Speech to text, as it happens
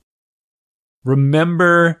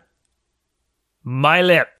Remember my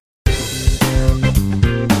lip.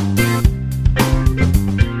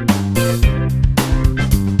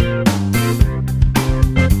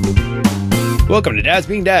 Welcome to Dads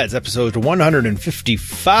Being Dads, episode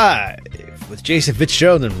 155, with Jason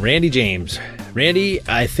Fitzgerald and Randy James. Randy,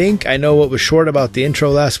 I think I know what was short about the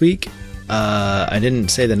intro last week. I didn't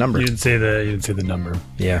say the number. You didn't say the number.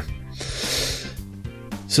 Yeah.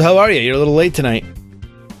 So how are you? You're a little late tonight.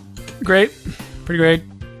 Great. Pretty great.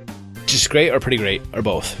 Just great or pretty great? Or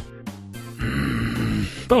both?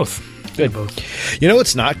 Both. Good. Both. You know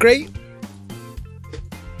what's not great?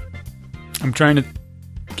 I'm trying to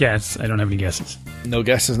guess. I don't have any guesses. No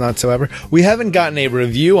guesses whatsoever. We haven't gotten a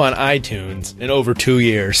review on iTunes in over 2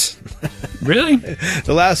 years. Really?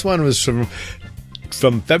 The last one was from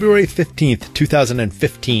February 15th,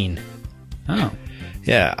 2015. Oh.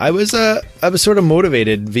 Yeah, I was sort of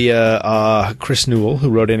motivated via Chris Newell, who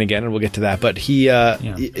wrote in again, and we'll get to that. But he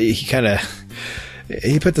kind of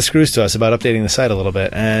he put the screws to us about updating the site a little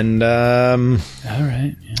bit, and all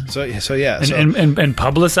right. Yeah. So yeah, and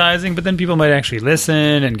publicizing, but then people might actually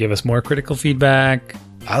listen and give us more critical feedback.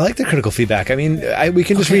 I like the critical feedback. I mean, we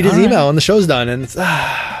can just read his email and the show's done, and it's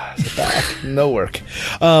no work.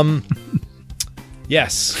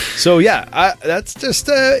 Yes. So yeah, that's just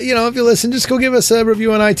if you listen, just go give us a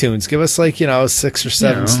review on iTunes. Give us 6 or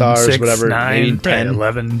 7 stars, 6, whatever, 9, maybe 10,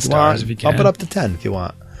 11 stars if you can. Bump it up to 10 if you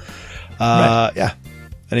want. Right. Yeah.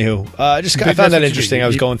 Anywho, I found that interesting. I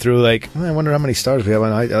was going through I wonder how many stars we have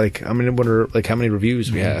on. I wonder how many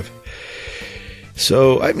reviews we have.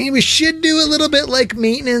 So I mean, we should do a little bit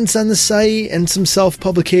maintenance on the site and some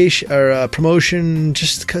self-publication or promotion,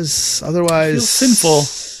 just because otherwise, feels sinful.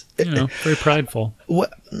 Very prideful.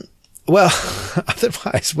 Well,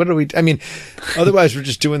 otherwise, what are we? I mean, otherwise we're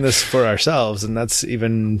just doing this for ourselves, and that's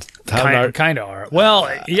even kind of are. Well,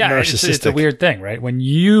 yeah, it's a weird thing, right? When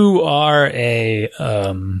you are I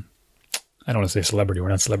don't want to say celebrity. We're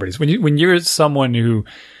not celebrities. When you're someone who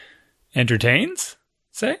entertains,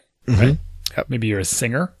 say, right? Yep. Maybe you're a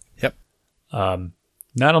singer. Yep.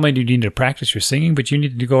 Not only do you need to practice your singing, but you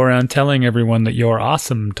need to go around telling everyone that you're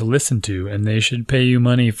awesome to listen to, and they should pay you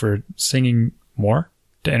money for singing more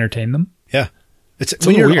to entertain them. Yeah. It's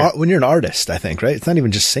when you're an artist, I think, right? It's not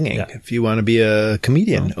even just singing. Yeah. If you want to be a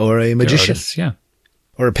comedian or a magician, artists,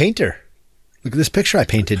 or a painter. Look at this picture I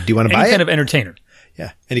painted. Do you want to buy it? Any kind of entertainer.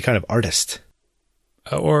 Yeah. Any kind of artist.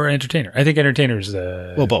 Or entertainer. I think entertainer is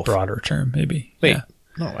a both. Broader term, maybe. Wait. Yeah.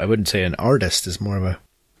 No, I wouldn't say an artist is more of a...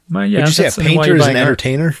 Well, yeah, would you say a painter is an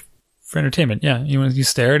entertainer? For entertainment, yeah. You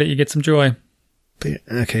stare at it, you get some joy.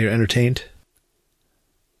 Okay, you're entertained.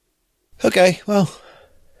 Okay, well,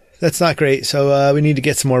 that's not great. So we need to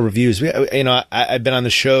get some more reviews. I've been on the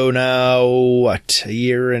show now, a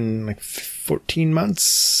year and 14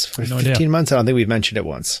 months? 15 months? I don't think we've mentioned it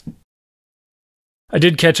once. I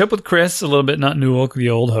did catch up with Chris a little bit, not Newell, the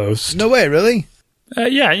old host. No way, really?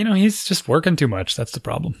 Yeah, he's just working too much. That's the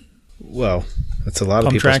problem. Well, that's a lot of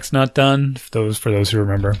people. Pump track's not done, for those who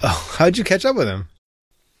remember. Oh, how'd you catch up with him?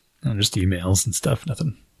 Just emails and stuff,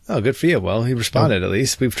 nothing. Oh, good for you. Well, he responded at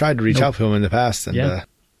least. We've tried to reach out to him in the past and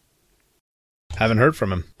haven't heard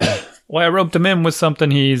from him. Well, I roped him in with something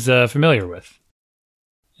he's familiar with.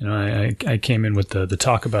 I came in with the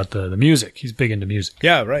talk about the music. He's big into music.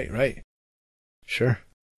 Yeah, right. Sure.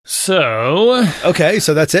 So okay,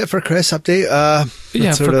 so that's it for Chris update.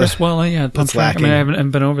 For Chris. Well, pump track. Lacking. I haven't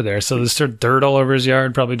been over there, so there's sort of dirt all over his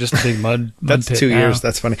yard. Probably just a big mud. That's pit 2 now. years.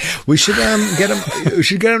 That's funny. We should get him. We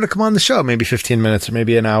should get him to come on the show. Maybe 15 minutes or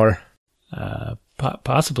maybe an hour.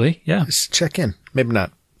 Possibly. Yeah. Just check in. Maybe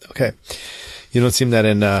not. Okay. You don't seem that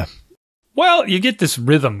in. Well, you get this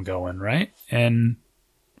rhythm going, right? And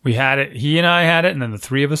we had it. He and I had it, and then the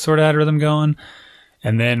three of us sort of had a rhythm going.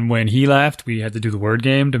 And then when he left, we had to do the word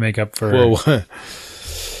game to make up for... Whoa.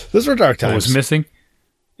 Those were dark times. What was missing.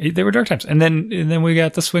 They were dark times. And then we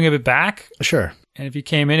got the swing of it back. Sure. And if he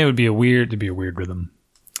came in, it'd be a weird rhythm.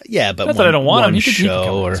 Yeah, but not that I don't want him. He could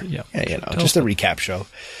show just a recap show.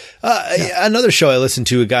 Another show I listened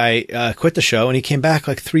to, a guy quit the show and he came back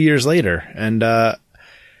 3 years later. And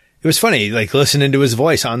it was funny, listening to his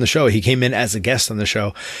voice on the show. He came in as a guest on the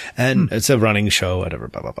show, and it's a running show, whatever,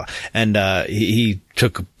 blah, blah, blah. And he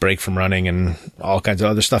took a break from running, and all kinds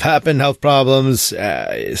of other stuff happened, health problems,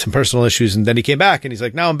 some personal issues. And then he came back, and he's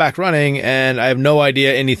like, now I'm back running, and I have no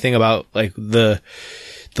idea anything about the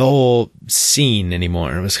whole scene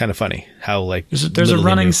anymore. It was kind of funny how there's a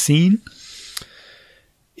running scene.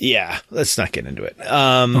 Yeah, let's not get into it.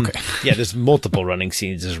 Okay. Yeah, there's multiple running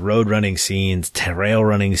scenes. There's road running scenes, trail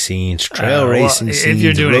running scenes, trail racing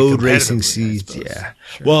scenes, road racing scenes. Yeah.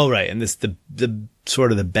 Sure. Well, right. And this, the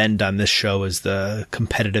sort of the bend on this show is the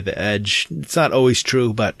competitive edge. It's not always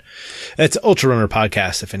true, but it's Ultra Runner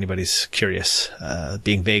podcast. If anybody's curious,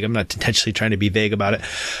 being vague, I'm not intentionally trying to be vague about it.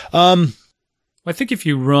 I think if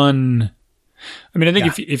you run,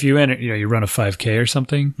 if you enter, you run a 5K or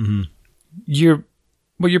something, mm-hmm. you're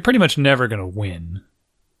pretty much never going to win.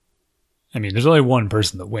 I mean, there's only one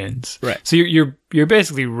person that wins. Right. So you're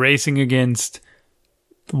basically racing against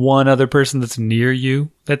one other person that's near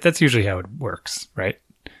you. That's usually how it works, right?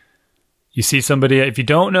 You see somebody, if you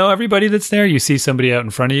don't know everybody that's there, you see somebody out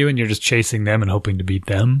in front of you and you're just chasing them and hoping to beat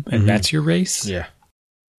them. And mm-hmm. that's your race. Yeah.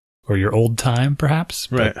 Or your old time,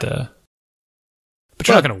 perhaps. Right. But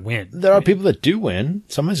you're not going to win. There are people that do win.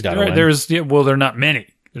 Somebody's got to win. They're not many.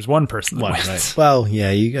 There's one person that wins. Right. Well,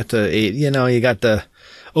 yeah, you got the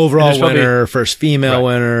overall winner, first female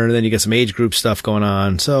winner, then you get some age group stuff going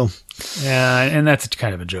on. So yeah, and that's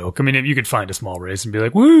kind of a joke. I mean, if you could find a small race and be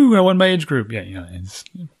like, "Woo, I won my age group." Yeah, I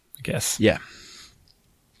guess. Yeah.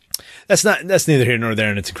 That's neither here nor there,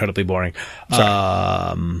 and it's incredibly boring.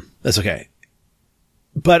 That's okay.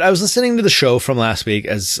 But I was listening to the show from last week,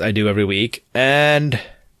 as I do every week, and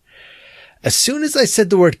as soon as I said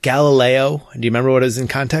the word Galileo, do you remember what his in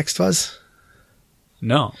context was?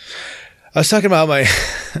 No. I was talking about I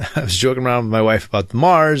was joking around with my wife about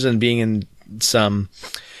Mars and being in some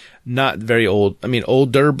not very old,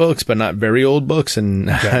 older books, but not very old books. And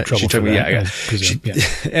she took me,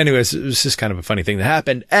 anyways, it was just kind of a funny thing that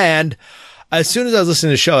happened. And as soon as I was listening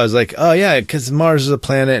to the show, I was like, oh yeah, because Mars is a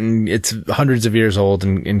planet and it's hundreds of years old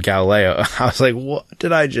in Galileo. I was like, what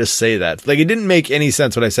did I just say that? Like, it didn't make any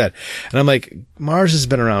sense what I said. And I'm like, Mars has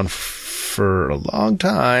been around for a long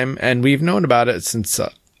time and we've known about it since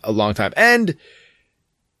a long time. And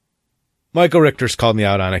Michael Richter's called me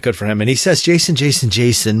out on it. Good for him. And he says,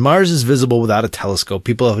 Jason, Mars is visible without a telescope.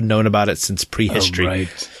 People have known about it since prehistory. Oh,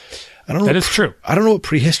 right. That is true. I don't know what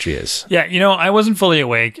prehistory is. Yeah, I wasn't fully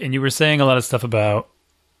awake, and you were saying a lot of stuff about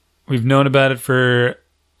we've known about it for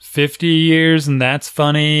 50 years, and that's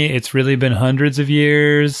funny. It's really been hundreds of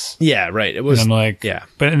years. Yeah, right. It was. And I'm like, yeah.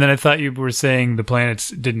 And then I thought you were saying the planets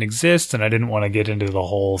didn't exist, and I didn't want to get into the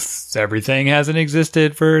whole everything hasn't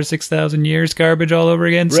existed for 6,000 years garbage all over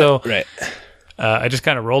again. Right. I just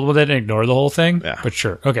kind of rolled with it and ignored the whole thing. Yeah. But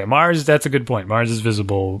sure. Okay, Mars, that's a good point. Mars is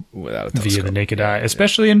visible without via the naked eye,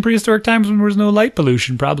 especially in prehistoric times when there was no light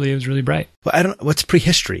pollution. Probably it was really bright. Well, what's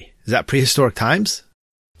prehistory? Is that prehistoric times?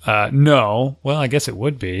 No. Well, I guess it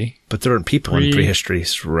would be. But there aren't people in prehistory,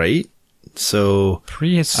 right? So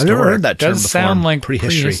prehistoric. I've never heard that term before. Does sound like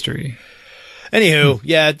prehistory. Anywho,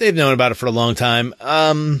 yeah, they've known about it for a long time.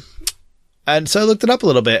 And so I looked it up a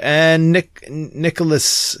little bit, and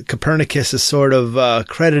Nicholas Copernicus is sort of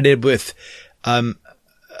credited with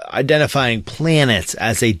identifying planets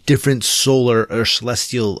as a different solar or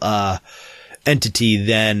celestial entity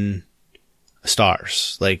than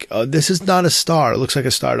stars. Like, this is not a star. It looks like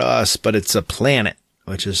a star to us, but it's a planet,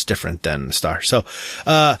 which is different than a star. So,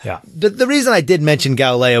 the reason I did mention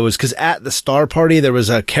Galileo was because at the star party, there was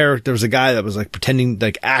a guy that was like pretending,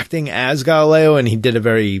 like acting as Galileo, and he did a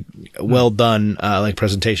very well done,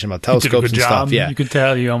 presentation about telescopes and stuff. Yeah. You could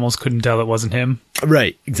tell, you almost couldn't tell it wasn't him.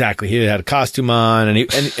 Right. Exactly. He had a costume on,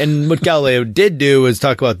 and what Galileo did do was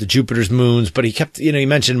talk about the Jupiter's moons, but he kept, he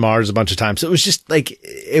mentioned Mars a bunch of times. So it was just like,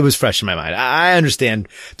 it was fresh in my mind. I understand.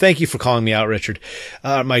 Thank you for calling me out, Richard.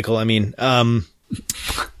 Michael, and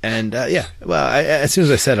as soon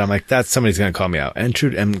as I said it, I'm like, somebody's going to call me out. And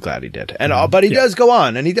true, I'm glad he did. And but he does go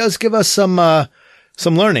on, and he does give us some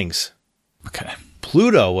learnings. Okay.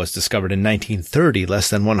 Pluto was discovered in 1930, less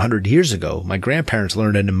than 100 years ago. My grandparents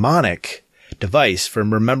learned a mnemonic device for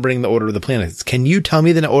remembering the order of the planets. Can you tell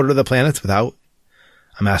me the order of the planets without?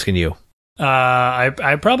 I'm asking you.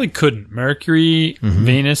 I probably couldn't. Mercury, mm-hmm.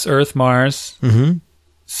 Venus, Earth, Mars, mm-hmm.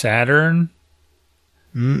 Saturn.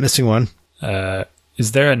 Missing one.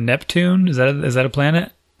 Is there a Neptune? Is that a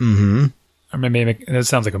planet? Mm-hmm. Or maybe that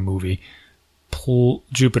sounds like a movie.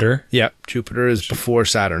 Jupiter. Yeah, Jupiter is before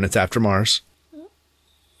Saturn. It's after Mars.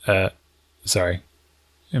 Sorry.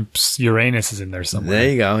 Uranus is in there somewhere. There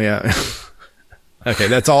you go. Yeah. Okay,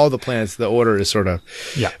 that's all the planets. The order is sort of.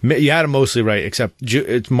 Yeah. You had them mostly right, except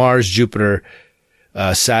it's Mars, Jupiter,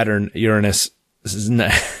 Saturn, Uranus,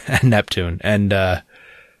 and Neptune, and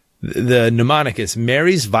the mnemonic is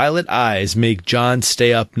Mary's violet eyes make John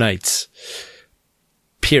stay up nights.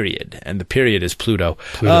 Period. And the period is Pluto.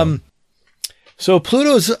 So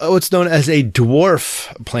Pluto's what's known as a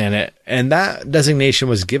dwarf planet, and that designation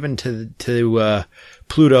was given to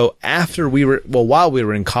Pluto while we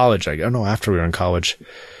were in college. I don't know, after we were in college.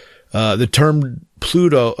 The term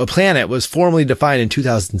Pluto, a planet, was formally defined in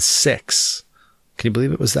 2006. Can you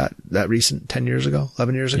believe it was that recent? 10 years ago?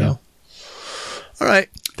 11 years ago? Yeah. All right.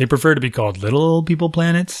 They prefer to be called little people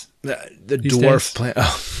planets? The dwarf planet.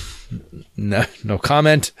 Oh, no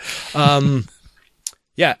comment.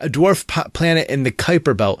 Yeah, a dwarf planet in the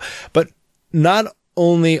Kuiper Belt. But not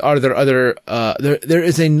only are there other, there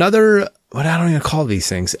is another, what I don't even call these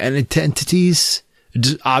things, entities,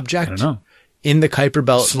 object. I don't know. In the Kuiper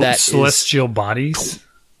Belt that celestial bodies,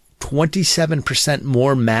 27%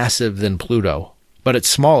 more massive than Pluto, but it's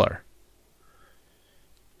smaller.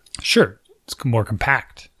 Sure, it's more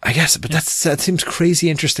compact, I guess, but that seems crazy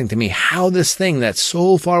interesting to me. How this thing that's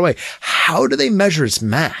so far away, how do they measure its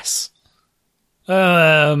mass?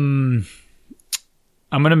 I'm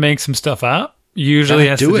gonna make some stuff up. Usually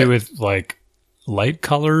has to do with like light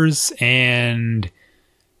colors, and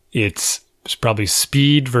it's probably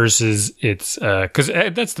speed versus its because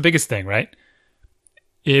that's the biggest thing, right?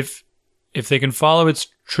 If they can follow its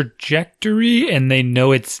trajectory and they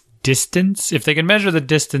know its distance, if they can measure the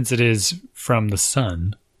distance it is from the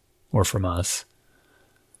sun or from us,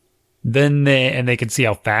 then they can see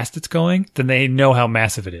how fast it's going, then they know how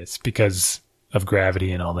massive it is because of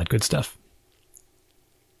gravity and all that good stuff.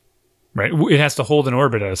 Right? It has to hold an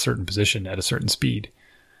orbit at a certain position at a certain speed,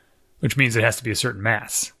 which means it has to be a certain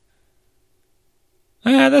mass.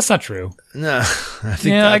 That's not true. No, I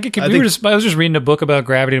think. Yeah, I was just reading a book about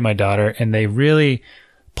gravity to my daughter, and they really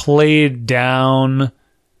played down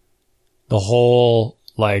the whole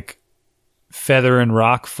like feather and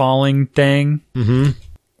rock falling thing,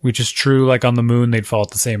 which is true. Like on the moon, they'd fall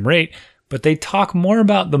at the same rate, but they talk more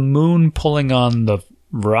about the moon pulling on the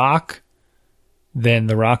rock than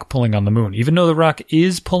the rock pulling on the moon. Even though the rock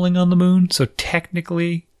is pulling on the moon, so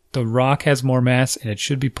technically the rock has more mass, and it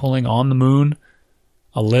should be pulling on the moon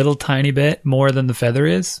a little tiny bit more than the feather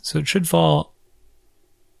is, so it should fall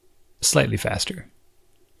slightly faster,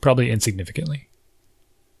 probably insignificantly.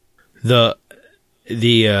 The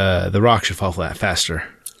rock should fall faster,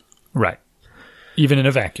 right? Even in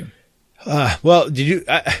a vacuum. Well, did you?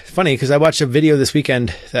 Funny, because I watched a video this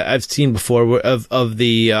weekend that I've seen before of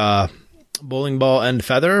the bowling ball and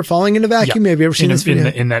feather falling in a vacuum. Yeah. Have you ever seen this video?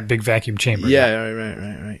 In that big vacuum chamber? Yeah,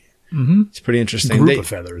 right. Mm-hmm. It's pretty interesting. Group of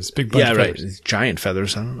feathers, big bunch of feathers. Right. Giant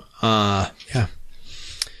feathers. I don't know.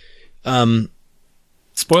 Yeah.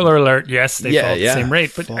 Spoiler alert. Yes, they fall at the same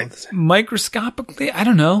rate, but microscopically, I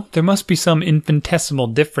don't know. There must be some infinitesimal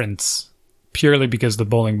difference purely because the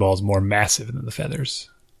bowling ball is more massive than the feathers,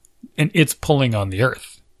 and it's pulling on the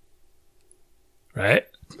Earth, right?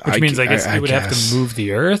 Which means I guess it would have to move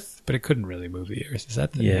the Earth. But it couldn't really move the Earth. Is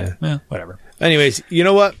that the... Yeah. Well, whatever. Anyways, you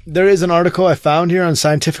know what? There is an article I found here on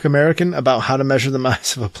Scientific American about how to measure the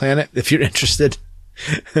mass of a planet. If you're interested,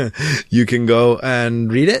 you can go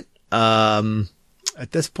and read it.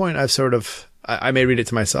 At this point, I may read it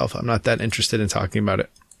to myself. I'm not that interested in talking about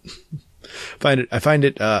it. I find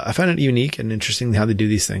it unique and interesting how they do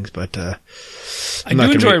these things, but I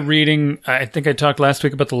do enjoy reading. I think I talked last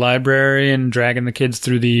week about the library and dragging the kids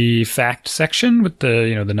through the fact section with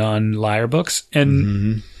the non-liar books,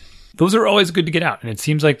 and those are always good to get out. And it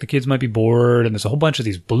seems like the kids might be bored, and there's a whole bunch of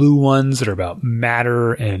these blue ones that are about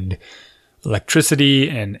matter and electricity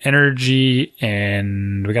and energy,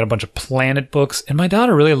 and we got a bunch of planet books, and my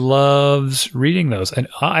daughter really loves reading those, and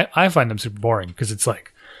I find them super boring because it's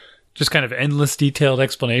like just kind of endless detailed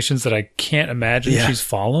explanations that I can't imagine she's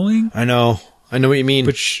following. I know what you mean.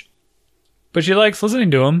 But she likes listening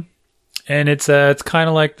to them, and it's kind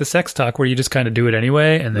of like the sex talk where you just kind of do it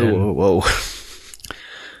anyway, and then whoa.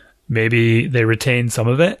 Maybe they retain some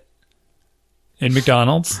of it in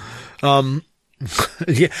McDonald's.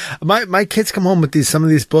 Yeah, my kids come home with some of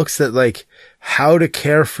these books that like how to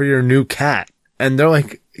care for your new cat, and they're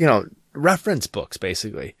like reference books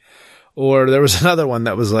basically. Or there was another one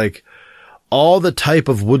that was like all the type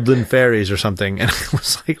of woodland fairies or something. And it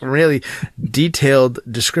was like really detailed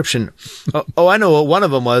description. Oh, I know what one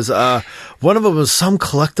of them was. One of them was some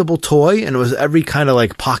collectible toy, and it was every kind of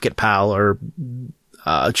like Pocket Pal or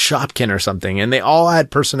Shopkin or something. And they all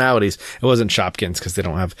had personalities. It wasn't Shopkins because they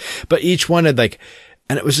don't have, but each one had like,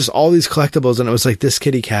 and it was just all these collectibles, and it was like this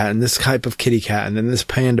kitty cat and this type of kitty cat, and then this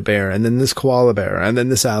panda bear, and then this koala bear, and then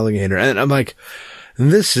this alligator. And I'm like,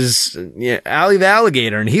 this is Allie the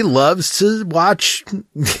alligator, and he loves to watch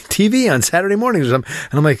TV on Saturday mornings or something.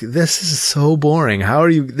 And I'm like, this is so boring. How are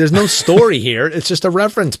you? There's no story here. It's just a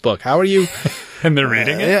reference book. How are you? And they're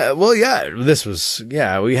reading it? Yeah. Well,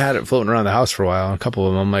 yeah. We had it floating around the house for a while. And a couple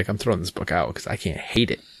of them, I'm like, I'm throwing this book out because I can't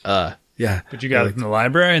hate it. Yeah. But you got it from the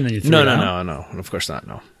library and then you threw it out? No. Of course not.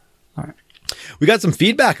 No. All right. We got some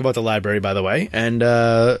feedback about the library, by the way, and 2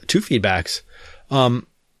 feedbacks. I'll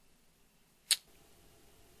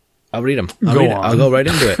read them. I'll go right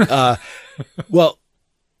into it. Well,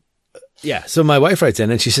 yeah. So my wife writes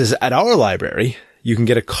in and she says, at our library, you can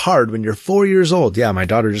get a card when you're 4 years old. Yeah, my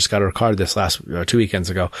daughter just got her card this last 2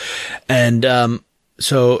 weekends ago. And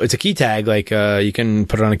so it's a key tag, like you can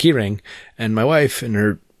put it on a key ring. And my wife, in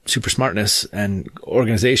her super smartness and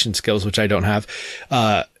organization skills, which I don't have,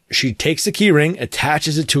 she takes the key ring,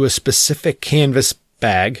 attaches it to a specific canvas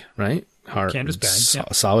bag, right? Canvas bag,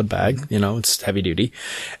 a solid bag, it's heavy duty.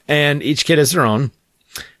 And each kid has their own.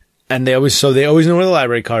 And they always know where the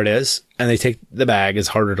library card is, and they take the bag. Is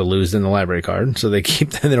harder to lose than the library card. So they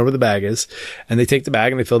they know where the bag is, and they take the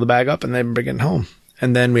bag and they fill the bag up and they bring it home.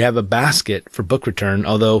 And then we have a basket for book return.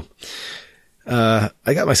 Although, I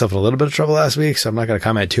got myself in a little bit of trouble last week, so I'm not going to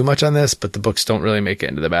comment too much on this, but the books don't really make it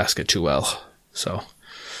into the basket too well. So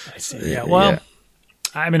I see. Yeah. Well,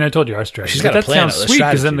 I mean, I told you our strategy. She's got a plan. That sounds sweet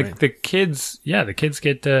because then the kids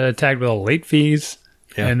get tagged with all late fees.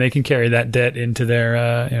 Yeah. And they can carry that debt into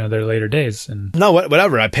their, their later days. And no,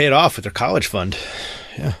 whatever. I pay it off with their college fund.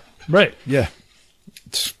 Yeah. Right. Yeah.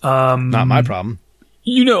 It's not my problem.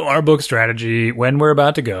 Our book strategy, when we're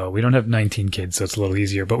about to go, we don't have 19 kids, so it's a little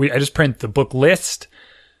easier, but I just print the book list.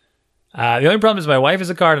 The only problem is my wife has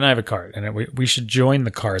a card and I have a card, and we should join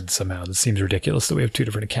the cards somehow. This seems ridiculous that we have 2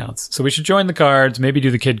 different accounts. So we should join the cards, maybe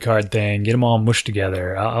do the kid card thing, get them all mushed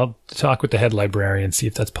together. I'll talk with the head librarian, see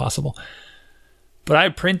if that's possible. But I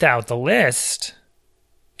print out the list,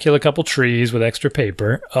 kill a couple trees with extra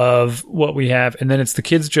paper of what we have, and then it's the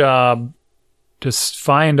kid's job to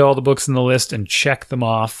find all the books in the list and check them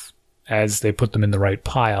off as they put them in the right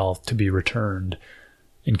pile to be returned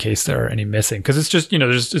in case there are any missing. Because it's just,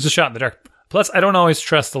 it's a shot in the dark. Plus, I don't always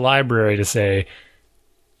trust the library to say,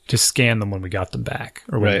 just scan them when we got them back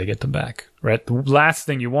or when they get them back. Right. The last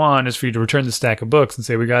thing you want is for you to return the stack of books and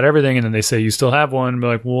say, we got everything. And then they say, you still have one. And be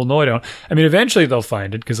like, well, no, I don't. I mean, eventually they'll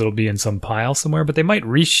find it because it'll be in some pile somewhere, but they might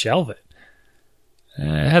reshelve it.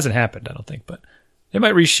 It hasn't happened, I don't think, but they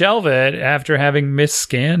might reshelve it after having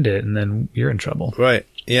misscanned it. And then you're in trouble. Right.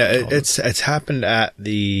 Yeah. It's happened at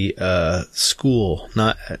the school,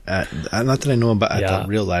 not that I know about at the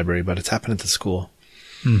real library, but it's happened at the school.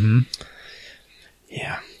 Mm-hmm.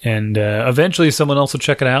 Yeah. And eventually someone else will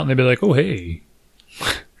check it out and they'll be like, oh, hey,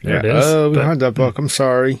 there it is. Oh, we had that book. I'm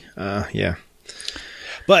sorry. Yeah.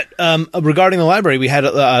 But regarding the library, we had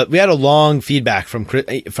a long feedback from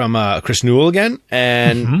Chris Newell again,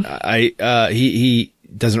 and he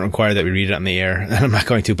doesn't require that we read it on the air, and I'm not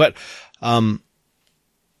going to. But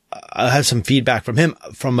I had some feedback from him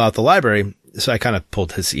from the library, so I kind of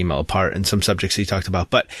pulled his email apart and some subjects he talked about.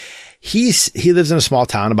 But he lives in a small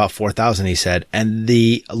town, about 4,000, he said, and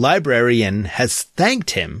the librarian has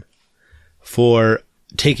thanked him for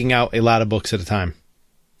taking out a lot of books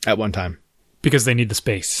at one time. Because they need the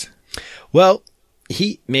space. Well,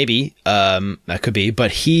 that could be,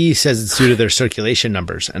 but he says it's due to their circulation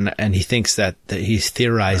numbers, and he thinks that he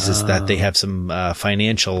theorizes that they have some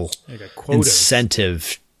financial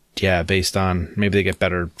incentive. Yeah, based on maybe they get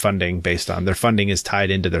better funding based on their funding is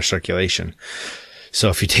tied into their circulation. So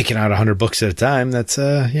if you're taking out 100 books at a time, that's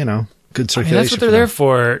good circulation. I mean, that's what they're there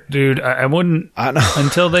for, dude. I wouldn't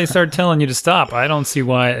until they start telling you to stop. I don't see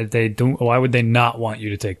why they don't. Why would they not want you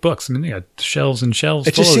to take books? I mean, they got shelves and shelves.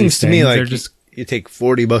 It just seems to me like you take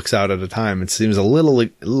 40 books out at a time. It seems a little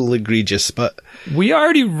egregious, but we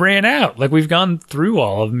already ran out. Like we've gone through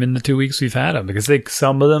all of them in the 2 weeks we've had them because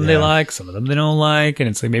some of them they like, some of them they don't like, and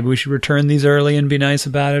it's like maybe we should return these early and be nice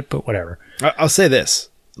about it. But whatever. I'll say this.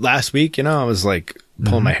 Last week, I was like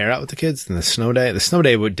pulling my hair out with the kids and the snow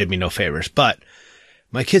day did me no favors, but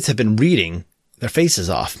my kids have been reading their faces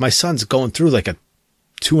off. My son's going through like a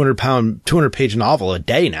 200-page novel a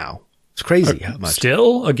day now. It's crazy how much.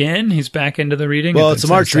 Still, again, he's back into the reading. Well, it's a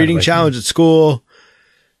March reading challenge at school.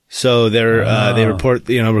 So they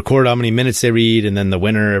record how many minutes they read. And then the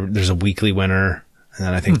winner, there's a weekly winner. And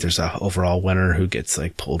then I think there's a overall winner who gets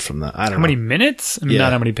like pulled from the, I don't know. How many minutes? I mean,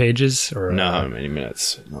 not how many pages or. No, how many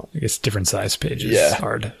minutes. No. I guess different size pages. Yeah.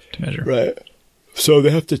 Hard to measure. Right. So they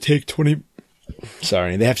have to take 20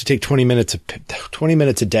 minutes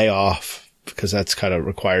a day off because that's kind of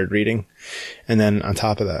required reading. And then on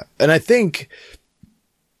top of that, and I think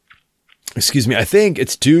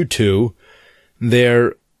it's due to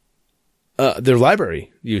their, their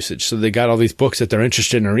library usage. So they got all these books that they're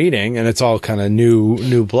interested in reading, and it's all kind of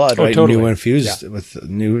new blood, right? Totally. New infused with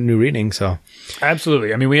new reading. So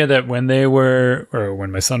absolutely. I mean, we had that when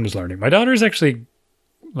my son was learning. My daughter's actually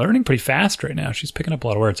learning pretty fast right now. She's picking up a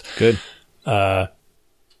lot of words. Good.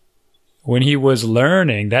 When he was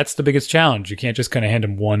learning, that's the biggest challenge. You can't just kind of hand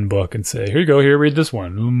him one book and say, here you go, here, read this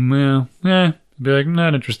one. Be like, I'm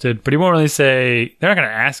not interested. But he won't really say, they're not going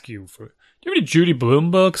to ask you for, do you have any Judy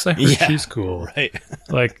Blume books? I heard she's cool. Right.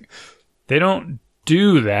 Like, they don't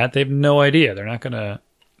do that. They have no idea. They're not going to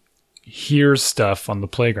hear stuff on the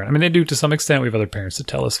playground. I mean, they do to some extent. We have other parents that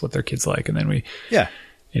tell us what their kids like, and then we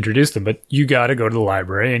introduce them. But you got to go to the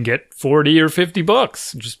library and get 40 or 50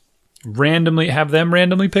 books. Just have them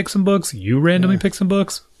randomly pick some books. You randomly pick some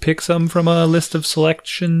books. Pick some from a list of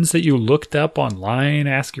selections that you looked up online.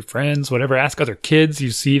 Ask your friends, whatever. Ask other kids. You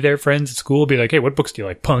see their friends at school. Be like, hey, what books do you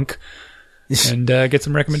like? Punk. And get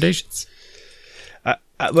some recommendations.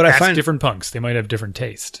 Ask different punks. They might have different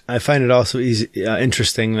taste. I find it also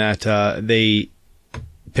interesting that they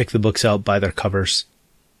pick the books out by their covers.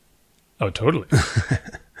 Oh, totally.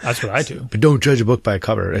 That's what I do. But don't judge a book by a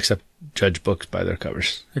cover, except judge books by their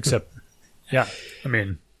covers. I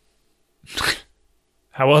mean,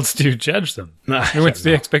 how else do you judge them? What's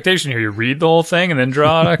the expectation here? You read the whole thing and then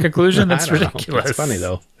draw a conclusion? That's ridiculous. It's funny,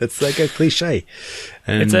 though. It's like a cliche.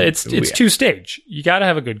 And it's two-stage. You got to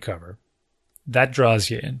have a good cover. That draws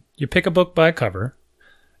you in. You pick a book by a cover,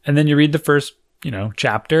 and then you read the first,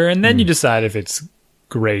 chapter, and then you decide if it's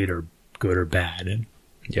great or good or bad. And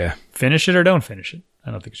finish it or don't finish it. I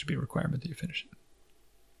don't think it should be a requirement that you finish it.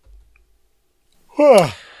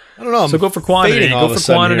 I don't know. So go for quantity. Go for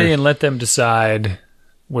quantity and let them decide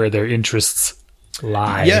where their interests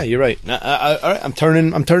lie. Yeah, you're right. All right, I'm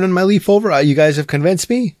turning my leaf over. You guys have convinced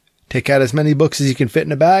me. Take out as many books as you can fit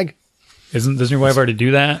in a bag. Doesn't your wife already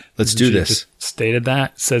do that? Let's do this. Just stated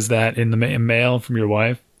that? Says that in the mail from your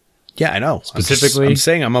wife? Yeah, I know. Specifically? I'm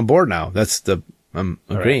saying I'm on board now. I'm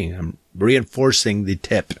agreeing. Right. I'm reinforcing the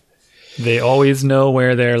tip. They always know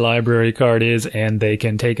where their library card is, and they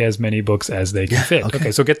can take as many books as they can fit.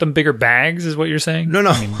 Okay, so get them bigger bags is what you're saying? No.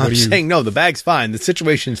 I'm saying no, the bag's fine. The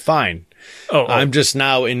situation's fine. I'm just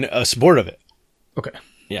now in support of it. Okay.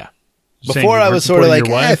 Yeah. Before I was sort of like,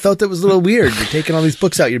 I felt it was a little weird. You're taking all these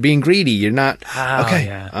books out. You're being greedy. You're not. Okay.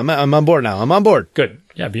 Yeah. I'm on board now. I'm on board. Good.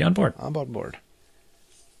 Yeah, be on board. I'm on board.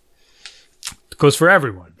 It goes for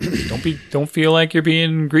everyone. Don't feel like you're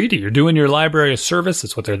being greedy. You're doing your library a service.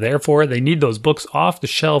 That's what they're there for. They need those books off the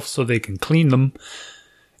shelf so they can clean them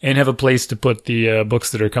and have a place to put the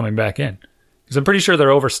books that are coming back in. Because I'm pretty sure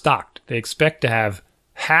they're overstocked. They expect to have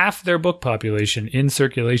half their book population in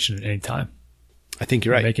circulation at any time. I think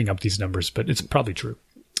you're right. I'm making up these numbers, but it's probably true.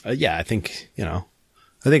 Yeah, I think, I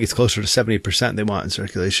think it's closer to 70% they want in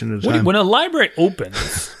circulation at a time. When a library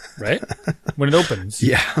opens, right? When it opens,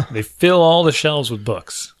 they fill all the shelves with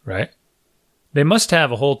books, right? They must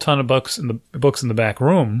have a whole ton of books in the back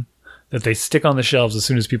room that they stick on the shelves as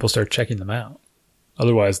soon as people start checking them out.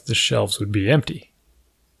 Otherwise, the shelves would be empty.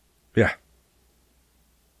 Yeah.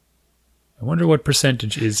 I wonder what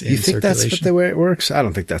percentage is in circulation. You think that's the way it works? I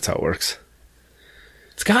don't think that's how it works.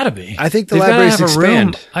 It's got to be. I think the libraries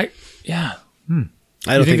expand. I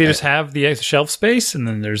don't think they just have the shelf space and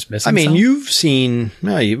then there's missing some?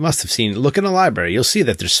 You must have seen, look in a library. You'll see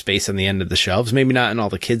that there's space on the end of the shelves. Maybe not in all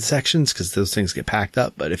the kids sections because those things get packed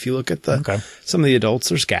up. But if you look at some of the adults,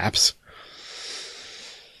 there's gaps.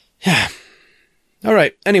 Yeah. All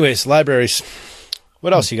right. Anyways, libraries.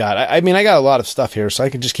 What else you got? I got a lot of stuff here, so I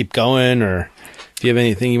can just keep going. Or if you have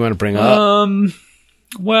anything you want to bring up.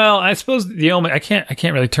 Well, I suppose I can't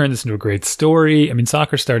really turn this into a great story. I mean,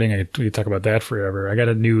 soccer's starting. We could talk about that forever. I got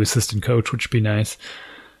a new assistant coach, which would be nice.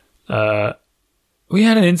 We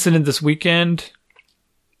had an incident this weekend.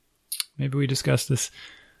 Maybe we discussed this.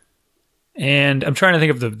 And I'm trying to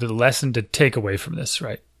think of the lesson to take away from this,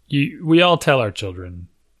 right? We all tell our children,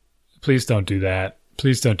 please don't do that.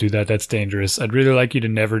 Please don't do that. That's dangerous. I'd really like you to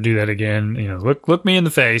never do that again. Look me in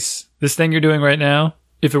the face. This thing you're doing right now,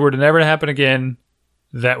 if it were to never happen again,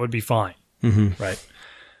 that would be fine. Mm-hmm. Right.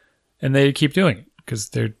 And they keep doing it because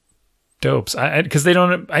they're dopes. Because they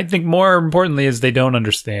don't, I think more importantly is they don't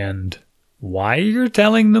understand why you're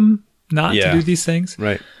telling them not to do these things.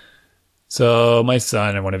 Right. So my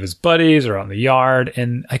son and one of his buddies are out in the yard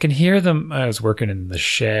and I can hear them. I was working in the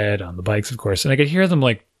shed on the bikes, of course, and I could hear them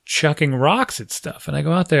like chucking rocks at stuff. And I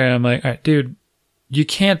go out there and I'm like, all right, dude, you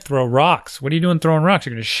can't throw rocks. What are you doing throwing rocks?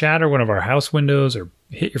 You're going to shatter one of our house windows or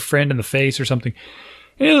hit your friend in the face or something.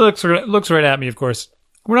 And he looks right at me, of course.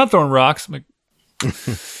 We're not throwing rocks. I'm like,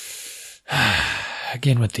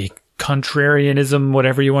 again with the contrarianism,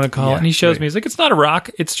 whatever you want to call it. And he shows me, he's like, it's not a rock.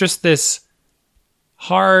 It's just this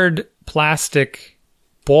hard plastic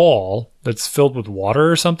ball that's filled with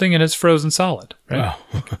water or something, and it's frozen solid. Right?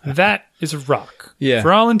 Oh. That is a rock. Yeah.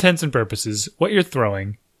 For all intents and purposes, what you're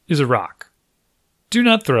throwing is a rock. Do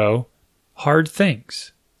not throw hard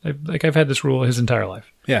things. I've had this rule his entire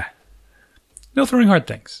life. Yeah. No throwing hard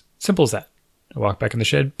things. Simple as that. I walk back in the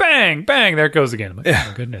shed. Bang! Bang! There it goes again. I'm like, oh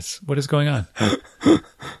my goodness. What is going on?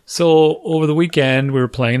 So over the weekend, we were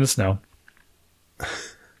playing in the snow.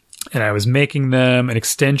 And I was making them an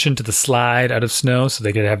extension to the slide out of snow so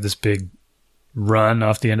they could have this big run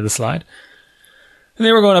off the end of the slide. And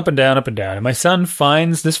they were going up and down, up and down. And my son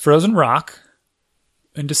finds this frozen rock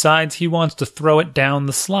and decides he wants to throw it down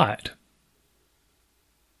the slide.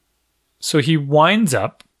 So he winds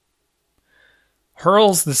up,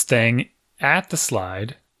 hurls this thing at the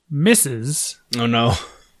slide, misses. Oh, no.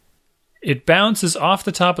 It bounces off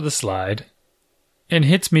the top of the slide and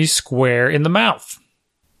hits me square in the mouth.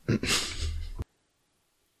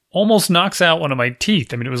 Almost knocks out one of my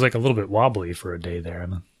teeth. I mean, it was like a little bit wobbly for a day there.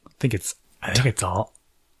 I think it's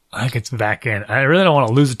back in. I really don't want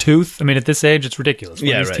to lose a tooth. I mean, at this age, it's ridiculous.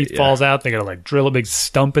 When these teeth falls out, they got to like drill a big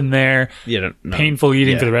stump in there. Painful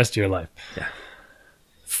eating for the rest of your life. Yeah.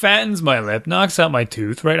 Fattens my lip, knocks out my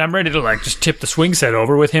tooth, right? I'm ready to like just tip the swing set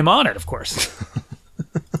over with him on it, of course.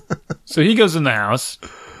 So he goes in the house,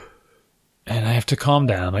 and I have to calm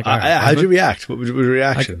down. Like, how'd you react? What was your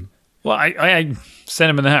reaction? I sent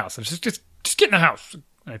him in the house. I was just get in the house.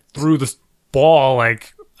 I threw this ball,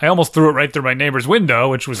 like, I almost threw it right through my neighbor's window,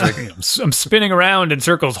 which was like, I'm spinning around in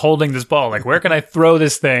circles holding this ball. Like, where can I throw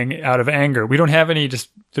this thing out of anger? We don't have any,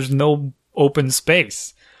 there's no open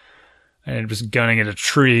space. And just gunning at a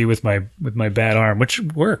tree with my bad arm, which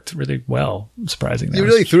worked really well, surprisingly. You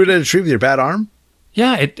really threw it at a tree with your bad arm?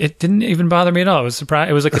 Yeah, it didn't even bother me at all.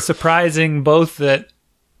 It was like a surprising both that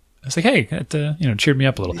I was like, hey, that cheered me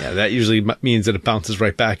up a little. Yeah, that usually means that it bounces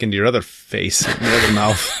right back into your other face, your other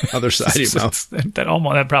mouth, other side of your mouth.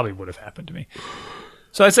 That probably would have happened to me.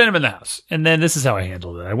 So I sent him in the house, and then this is how I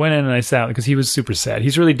handled it. I went in and I sat because he was super sad.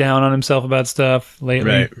 He's really down on himself about stuff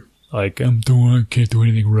lately. Right. Like, I can't do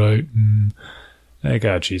anything right. Like,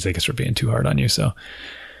 oh, geez, I guess we're being too hard on you. So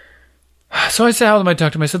I sat down with him. I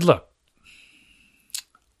talked to him. I said, look,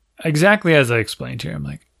 exactly as I explained to him, I'm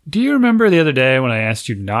like, do you remember the other day when I asked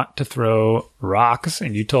you not to throw rocks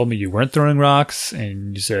and you told me you weren't throwing rocks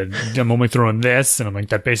and you said, I'm only throwing this. And I'm like,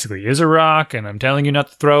 that basically is a rock and I'm telling you not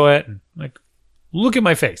to throw it. And I'm like, look at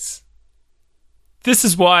my face. This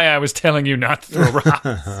is why I was telling you not to throw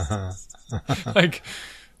rocks. Like,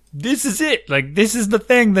 this is it. Like, this is the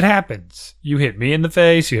thing that happens. You hit me in the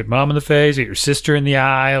face. You hit mom in the face. You hit your sister in the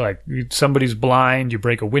eye. Like, somebody's blind. You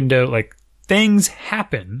break a window. Like, things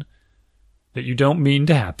happen that you don't mean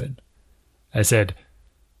to happen. I said,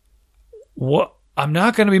 "What? I'm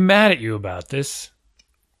not going to be mad at you about this.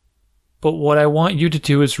 But what I want you to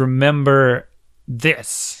do is remember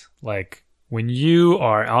this. Like, when you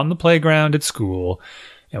are on the playground at school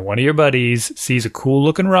and one of your buddies sees a cool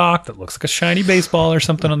looking rock that looks like a shiny baseball or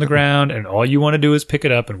something on the ground, and all you want to do is pick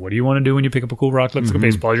it up. And what do you want to do when you pick up a cool rock that looks like a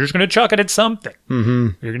baseball? You're just going to chuck it at something. Mm-hmm.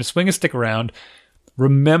 You're going to swing a stick around.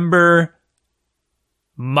 Remember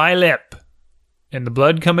my lip and the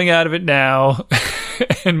blood coming out of it now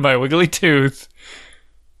and my wiggly tooth.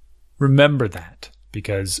 Remember that,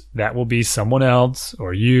 because that will be someone else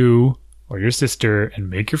or you or your sister, and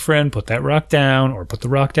make your friend put that rock down or put the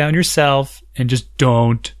rock down yourself, and just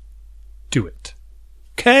don't do it.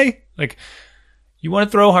 Okay? Like, you want to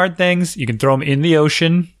throw hard things, you can throw them in the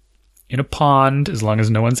ocean, in a pond, as long as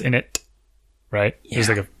no one's in it. Right? Yeah. There's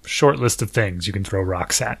like a short list of things you can throw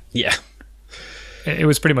rocks at. Yeah. It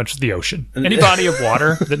was pretty much the ocean. Any body of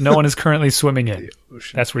water that no one is currently swimming in,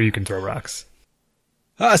 that's where you can throw rocks.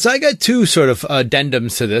 So I got two sort of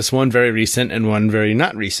addendums to this, one very recent and one very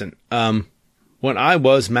not recent. When I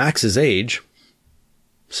was Max's age,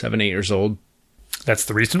 7, 8 years old. That's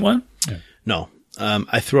the recent one? Yeah. No.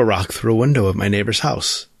 I threw a rock through a window of my neighbor's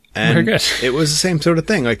house. And very good. It was the same sort of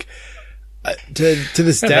thing. Like, to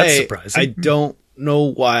this day, I don't know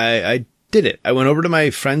why I did it. I went over to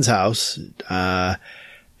my friend's house,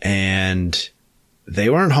 and they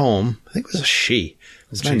weren't home. I think it was a she.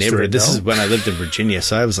 It was my neighborhood. This is when I lived in Virginia.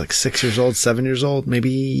 So I was like 6 years old, 7 years old,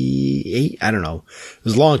 maybe 8. I don't know. It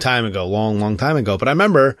was a long time ago, long time ago. But I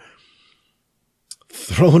remember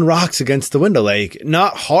throwing rocks against the window, like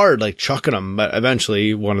not hard, like chucking them. But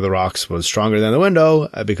eventually one of the rocks was stronger than the window,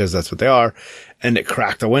 because that's what they are. And it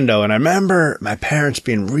cracked the window. And I remember my parents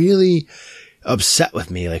being really upset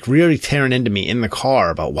with me, like really tearing into me in the car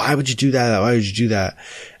about, why would you do that? Why would you do that?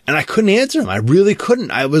 And I couldn't answer them. I really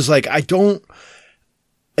couldn't. I was like, I don't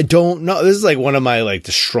know. This is like one of my like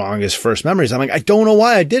the strongest first memories. I'm like, I don't know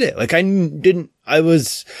why I did it. Like I think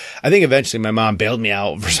eventually my mom bailed me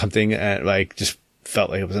out for something and like just felt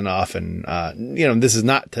like it was enough. And, this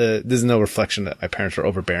is no reflection that my parents were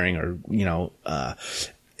overbearing or,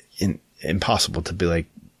 impossible to be like,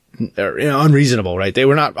 or, unreasonable, right? They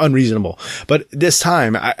were not unreasonable. But this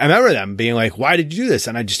time I remember them being like, why did you do this?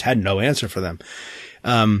 And I just had no answer for them.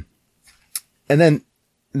 And then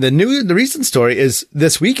the recent story is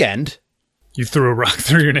this weekend. You threw a rock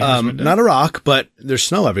through your neighbor's window. Not a rock, but there's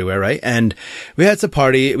snow everywhere, right? And we had a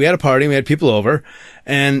party, we had people over.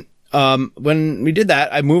 And, when we did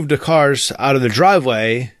that, I moved the cars out of the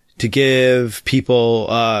driveway to give people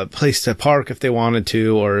a place to park if they wanted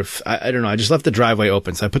to, or if, I don't know, I just left the driveway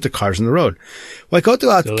open. So I put the cars in the road. Well, I go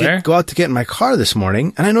out to get in my car this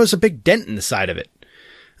morning and I noticed a big dent in the side of it.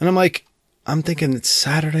 And I'm thinking it's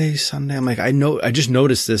Saturday, Sunday. I'm like, I just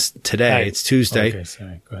noticed this today. It's Tuesday. Okay,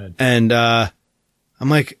 sorry. Go ahead. And, I'm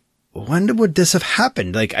like, when would this have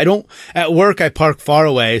happened? Like, at work, I park far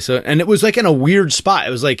away. And it was like in a weird spot.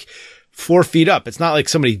 It was like 4 feet up. It's not like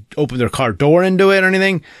somebody opened their car door into it or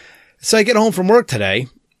anything. So I get home from work today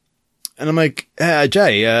and I'm like,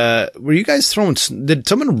 Jay, were you guys did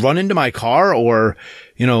someone run into my car or,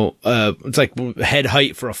 it's like head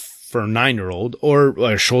height for a 9-year-old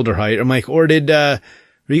or shoulder height. I'm like, or were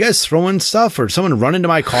you guys throwing stuff or someone run into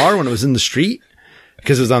my car when it was in the street?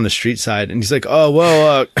 Because it was on the street side. And he's like, oh,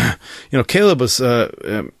 well, Caleb was,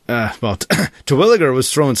 Terwilliger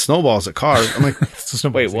was throwing snowballs at cars. I'm like,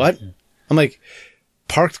 wait, what? I'm like,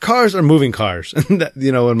 parked cars or moving cars? And that,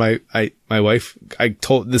 when my wife, I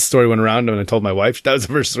told this story went around and I told my wife, that was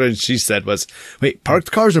the first thing she said was, wait,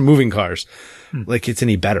 parked cars or moving cars? Like it's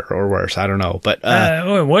any better or worse. I don't know. But,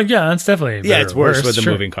 yeah, it's definitely better. Yeah, it's worse with the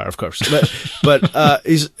moving car, of course. But,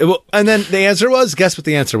 and then the answer was, guess what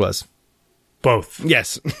the answer was? Both.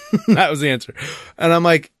 Yes. That was the answer. And I'm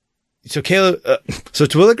like, so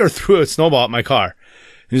Terwilliger threw a snowball at my car.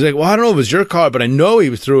 He's like, well, I don't know if it was your car, but I know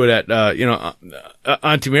he threw it at,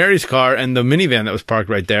 Auntie Mary's car and the minivan that was parked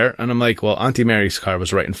right there. And I'm like, well, Auntie Mary's car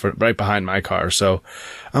was right behind my car. So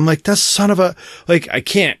I'm like, that son of a, like, I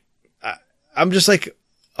can't, I'm just like,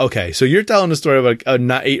 okay, so you're telling a story about a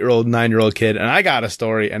 8-year-old, 9-year-old kid, and I got a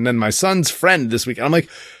story, and then my son's friend this week. I'm like,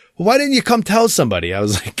 well, why didn't you come tell somebody? I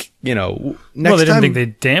was like, next time. Well, they didn't think they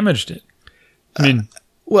damaged it. I mean,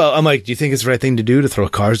 well, I'm like, do you think it's the right thing to do to throw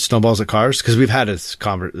snowballs at cars? Because we've had a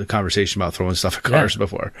conversation about throwing stuff at cars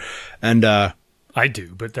before, and I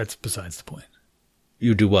do, but that's besides the point.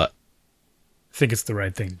 You do what? I think it's the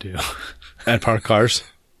right thing to do at parked cars.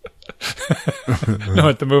 No,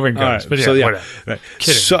 at the moving cars. Right, but whatever. Right.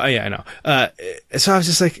 Kidding. So I know. So I was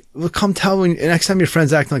just like, well, come tell me next time your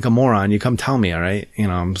friend's acting like a moron. You come tell me, all right?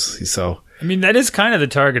 So. I mean, that is kind of the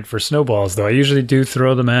target for snowballs, though. I usually do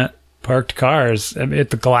throw them at parked cars. I mean, at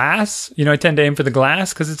the glass, I tend to aim for the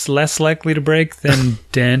glass because it's less likely to break than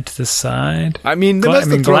dent the side. I mean,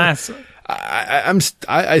 glass.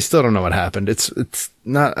 I still don't know what happened. It's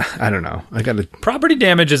not, I don't know. Property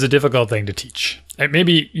damage is a difficult thing to teach.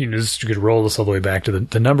 Maybe, you could roll this all the way back to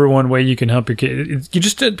the number one way you can help your kid.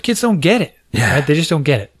 Kids don't get it. Yeah. Right? They just don't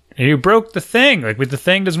get it. And you broke the thing. Like, the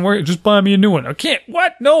thing doesn't work. Just buy me a new one. I can't.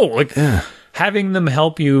 What? No. Having them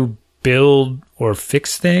help you build or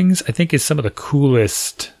fix things, I think is some of the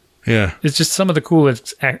coolest. Yeah. It's just some of the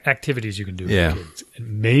coolest activities you can do with kids.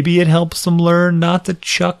 And maybe it helps them learn not to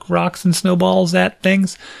chuck rocks and snowballs at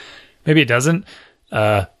things. Maybe it doesn't.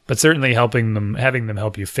 But certainly having them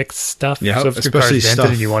help you fix stuff. Yeah, so if your car's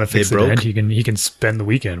dented and you want to fix the dent, he can spend the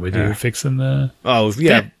weekend with you fixing the. Oh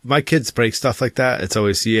yeah, dent. My kids break stuff like that. It's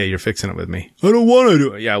always you're fixing it with me. I don't want to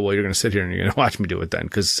do it. Yeah, well you're gonna sit here and you're gonna watch me do it then,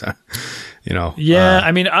 because Yeah,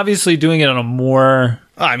 I mean, obviously doing it on a more.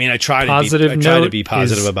 I try to be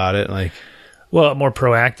positive about it, like. Well, more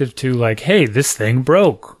proactive too. Like, hey, this thing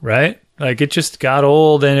broke, right? Like, it just got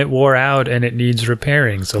old and it wore out and it needs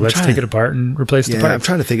repairing. So let's take it apart and replace the part. I'm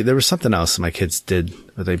trying to think. There was something else my kids did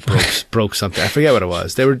where they broke something. I forget what it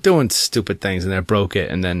was. They were doing stupid things and they broke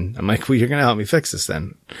it. And then I'm like, well, you're going to help me fix this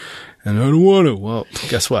then. And I don't want to. Well,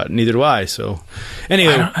 guess what? Neither do I. So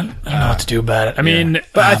anyway. I don't know what to do about it. I mean,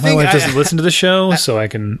 but I think my wife doesn't listen to the show, so I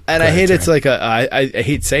can. And I hate it's like I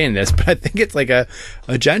hate saying this, but I think it's like a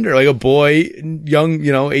gender, like a boy, young,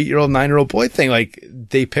 8-year-old, 9-year-old boy thing. Like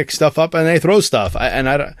they pick stuff up and they throw stuff. I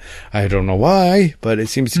don't know why, but it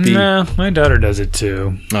seems to be. No, my daughter does it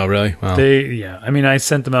too. Oh, really? Wow. I mean, I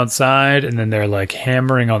sent them outside and then they're like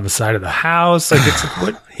hammering on the side of the house. Like, it's like,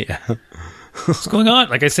 what? Yeah. What's going on?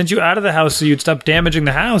 Like, I sent you out of the house so you'd stop damaging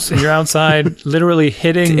the house, and you're outside literally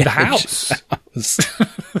hitting the house.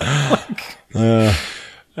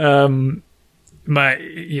 My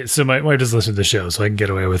wife doesn't listen to the show, so I can get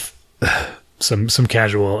away with some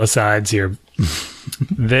casual asides here.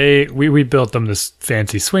 We built them this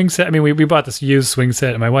fancy swing set. I mean, we bought this used swing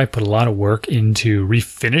set, and my wife put a lot of work into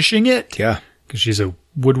refinishing it. Yeah, because she's a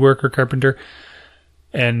woodworker, carpenter,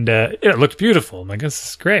 and it looked beautiful. I'm like, this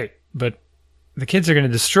is great, but the kids are going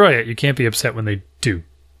to destroy it. You can't be upset when they do,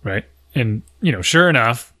 right? And sure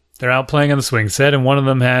enough, they're out playing on the swing set, and one of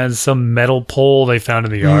them has some metal pole they found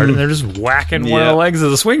in the yard, and they're just whacking one of the legs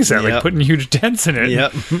of the swing set, like putting huge dents in it.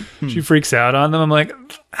 Yep. She freaks out on them. I'm like,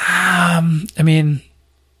 I mean,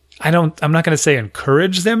 I'm not going to say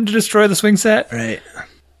encourage them to destroy the swing set, right?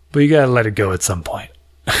 But you got to let it go at some point.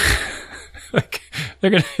 Like,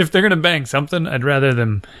 if they're gonna bang something, I'd rather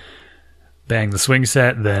them bang the swing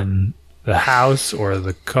set than the house or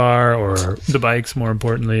the car or the bikes, more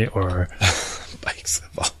importantly, or bikes.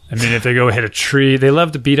 I mean, if they go hit a tree, they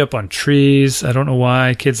love to beat up on trees. I don't know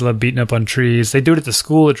why kids love beating up on trees. They do it at the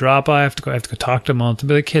school at drop by. I have to go talk to them all to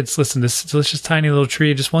be like, kids, listen, this delicious tiny little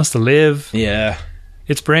tree just wants to live. Yeah,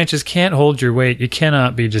 its branches can't hold your weight. You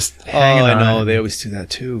cannot be just hanging on. I know. They always do that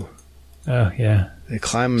too. Oh yeah, they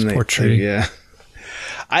climb and poor tree. Yeah,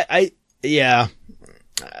 I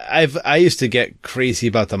used to get crazy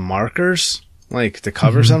about the markers, like the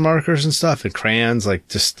covers on markers and stuff, and crayons, like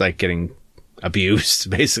just like getting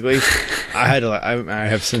abused. Basically, I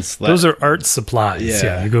have since let those are art supplies.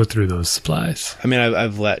 Yeah, you go through those supplies. I mean,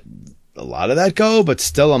 I've let a lot of that go, but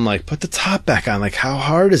still, I'm like, put the top back on. Like, how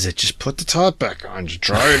hard is it? Just put the top back on. Just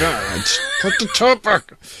dry it out. Just put the top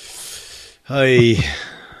back.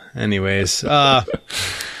 Anyways, yeah,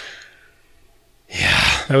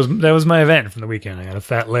 that was my event from the weekend. I got a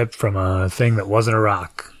fat lip from a thing that wasn't a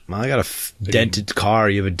rock. Well, I got a dented car.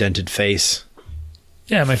 You have a dented face.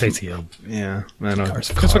 Yeah, my face healed. Yeah, I know.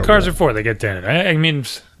 That's what cars are for. They get dented. I mean,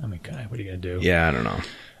 God, what are you gonna do? Yeah, I don't know.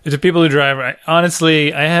 It's the people who drive.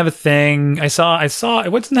 Honestly, I have a thing. I saw. It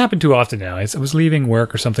doesn't happen too often now. I was leaving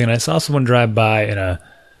work or something, and I saw someone drive by It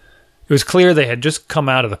was clear they had just come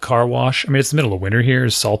out of the car wash. I mean, it's the middle of winter here.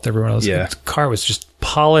 There's salt everywhere else. Yeah. The car was just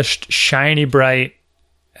polished, shiny, bright.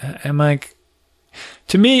 I'm like,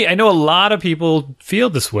 to me, I know a lot of people feel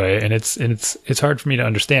this way, and it's hard for me to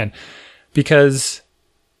understand because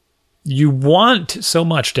you want so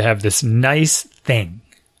much to have this nice thing,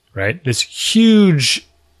 right? This huge,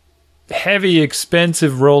 heavy,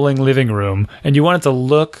 expensive rolling living room, and you want it to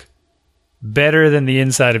look better than the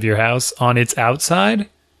inside of your house on its outside.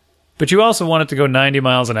 But you also want it to go 90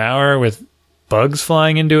 miles an hour with bugs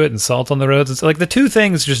flying into it and salt on the roads. It's like the two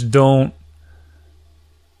things just don't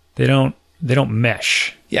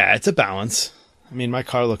mesh. Yeah, it's a balance. I mean, my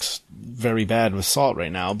car looks very bad with salt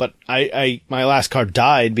right now, but my last car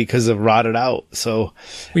died because of rotted out. So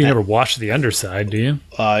you never wash the underside, do you?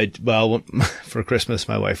 Well, for Christmas,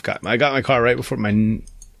 I got my car right before my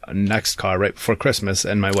next car right before Christmas,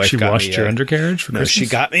 and my wife she got washed me your undercarriage for Christmas? She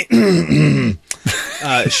got me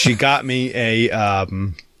she got me a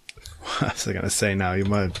what was I gonna say now? You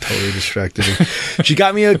might have totally distracted me. She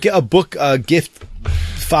got me a gift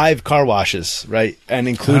 5 car washes, right, and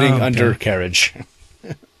including undercarriage.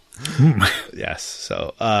 Yes.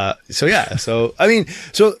 So yeah. So I mean,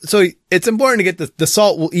 so it's important to get the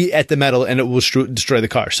salt will eat at the metal and it will destroy the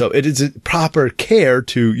car. So it is a proper care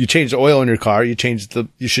to, you change the oil in your car, you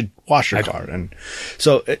should wash your car. And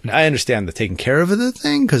so I understand the taking care of the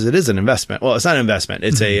thing because it is an investment. Well, it's not an investment.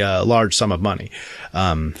 It's a large sum of money.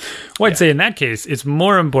 I'd say in that case, it's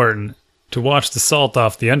more important to wash the salt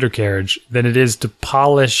off the undercarriage than it is to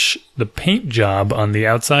polish the paint job on the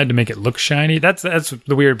outside to make it look shiny. That's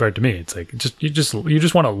the weird part to me. It's like you just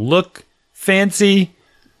want to look fancy,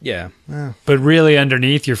 yeah. But really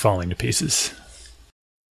underneath you're falling to pieces.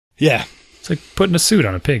 Yeah, it's like putting a suit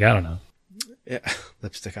on a pig. I don't know. Yeah,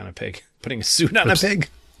 lipstick on a pig. Putting a suit on a pig.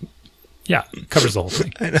 Yeah, covers the whole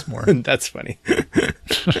thing. That's more. That's funny.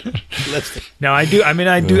 Lipstick. No, I do. I mean,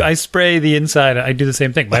 I spray the inside. I do the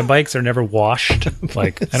same thing. My bikes are never washed.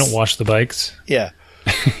 Like, I don't wash the bikes. Yeah.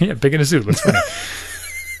 Yeah, pig in a suit. Looks funny.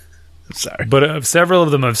 I'm sorry. But several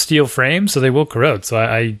of them have steel frames, so they will corrode. So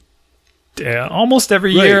I almost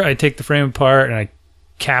every year, I take the frame apart and I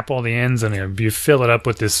cap all the ends, and you fill it up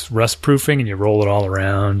with this rust proofing, and you roll it all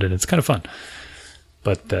around, and it's kind of fun.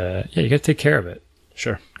 But you got to take care of it.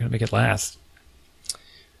 Sure. Got to make it last.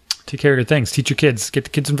 Take care of your things. Teach your kids. Get the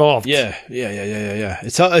kids involved. Yeah.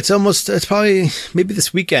 It's probably maybe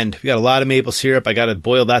this weekend. We got a lot of maple syrup. I got to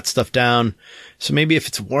boil that stuff down. So maybe if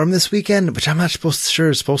it's warm this weekend, which I'm not sure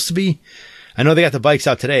it's supposed to be. I know they got the bikes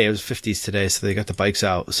out today. It was 50s today, so they got the bikes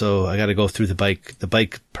out. So I got to go through the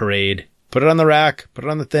bike parade Put it on the rack, put it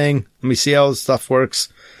on the thing. Let me see how the stuff works.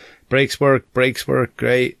 Brakes work,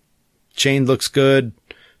 great. Chain looks good.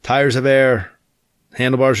 Tires have air.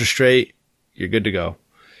 Handlebars are straight. You're good to go.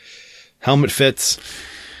 Helmet fits.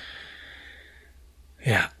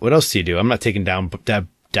 Yeah. What else do you do? I'm not taking down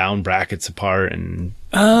brackets apart and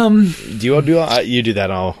do you do all, you do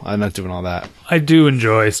that all? I'm not doing all that. I do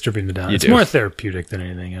enjoy stripping them down. It's more therapeutic than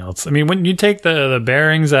anything else. I mean, when you take the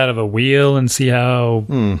bearings out of a wheel and see how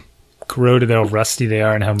corroded, how rusty they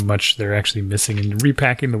are, and how much they're actually missing, and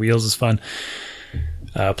repacking the wheels is fun.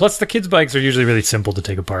 Plus, the kids' bikes are usually really simple to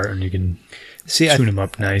take apart, and you can tune them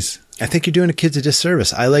up nice. I think you're doing the kids a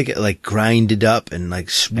disservice. I like it like grinded up and like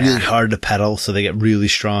really hard to pedal, so they get really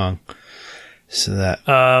strong. So that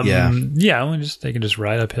they can just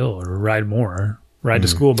ride uphill or ride more, ride to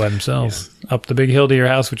school by themselves, up the big hill to your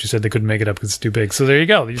house, which you said they couldn't make it up because it's too big. So there you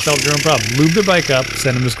go. You solved your own problem. Lube their bike up,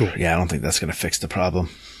 send them to school. Yeah, I don't think that's going to fix the problem.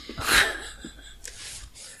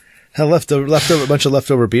 I left a bunch of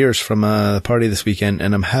leftover beers from the party this weekend,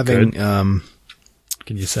 and I'm having. Can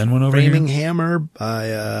you send one over Framing here? Hammer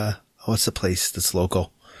by what's the place that's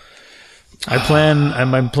local? I'm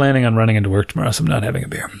planning on running into work tomorrow, so I'm not having a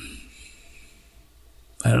beer.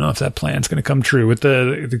 I don't know if that plan's going to come true with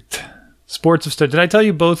the sports of stuff. Did I tell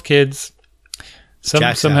you both kids?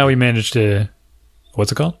 Somehow we managed to.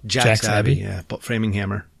 What's it called? Jack's Abbey. Yeah, Framing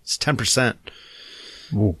Hammer. It's 10%.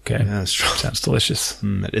 Okay. Yeah, sounds delicious.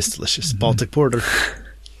 It is delicious. Baltic Porter.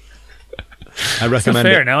 I recommend it's not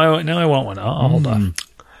fair. It. Now I want one. I'll hold on.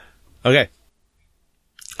 Okay.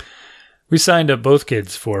 We signed up both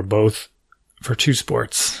kids for 2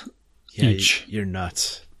 sports each. You're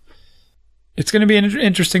nuts. It's going to be an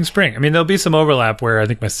interesting spring. I mean, there'll be some overlap where I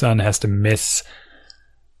think my son has to miss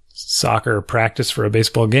soccer practice for a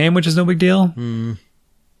baseball game, which is no big deal.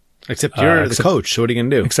 Except you're the coach, so what are you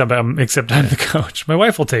going to do? Except I'm the coach. My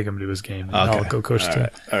wife will take him to his game. And I'll go coach too.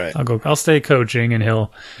 All right. I'll stay coaching, and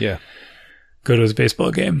he'll go to his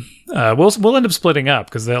baseball game. We'll end up splitting up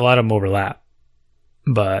because a lot of them overlap.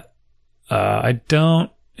 But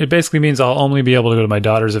it basically means I'll only be able to go to my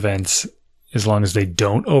daughter's events as long as they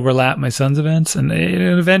don't overlap my son's events. And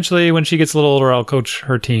eventually, when she gets a little older, I'll coach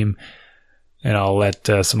her team, and I'll let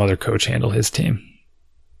some other coach handle his team.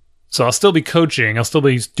 So I'll still be coaching. I'll still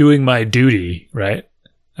be doing my duty, right?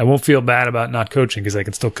 I won't feel bad about not coaching because I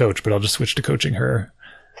can still coach, but I'll just switch to coaching her.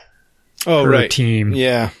 Her team.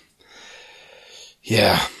 Yeah.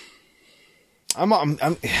 I'm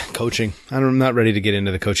coaching. I'm not ready to get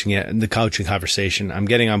into the coaching yet. The coaching conversation. I'm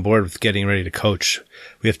getting on board with getting ready to coach.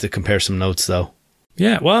 We have to compare some notes though.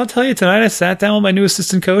 Yeah. Well, I'll tell you, tonight I sat down with my new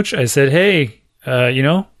assistant coach. I said, "Hey,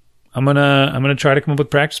 I'm gonna try to come up with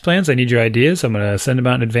practice plans. I need your ideas. I'm gonna send them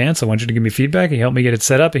out in advance. I want you to give me feedback and help me get it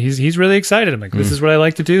set up." And he's really excited. I'm like, "This is what I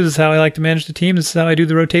like to do. This is how I like to manage the team. This is how I do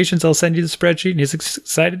the rotations. I'll send you the spreadsheet." And he's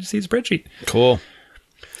excited to see the spreadsheet. Cool.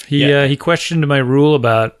 He questioned my rule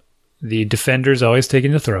about the defenders always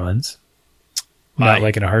taking the throw-ins, not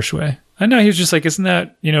like in a harsh way. I know he was just like, isn't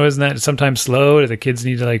that sometimes slow? Do the kids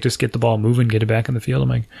need to like just get the ball moving, get it back in the field? I'm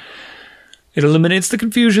like, it eliminates the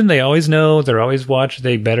confusion. They always know. They're always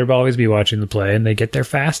they better always be watching the play, and they get there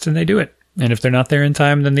fast and they do it. And if they're not there in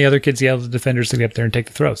time, then the other kids yell at the defenders to get up there and take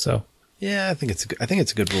the throw. So yeah, I think it's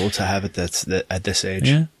a good rule to have it at this age.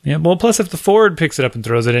 Yeah. Well, plus if the forward picks it up and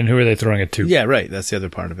throws it in, who are they throwing it to? Yeah, right. That's the other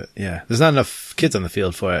part of it. Yeah, there's not enough kids on the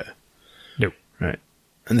field for it. Nope. Right,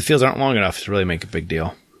 and the fields aren't long enough to really make a big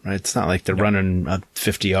deal. Right, it's not like they're running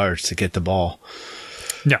 50 yards to get the ball.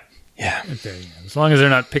 No. Yeah. As long as they're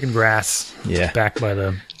not picking grass, back by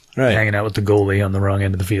the hanging out with the goalie on the wrong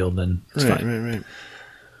end of the field, then it's fine. Right.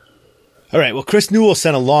 All right. Well, Chris Newell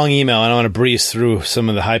sent a long email, and I want to breeze through some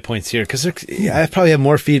of the high points here because I probably have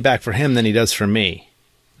more feedback for him than he does for me.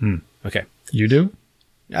 Okay. You do?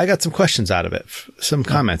 I got some questions out of it, some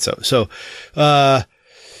comments. So,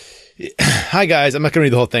 hi guys. I'm not going to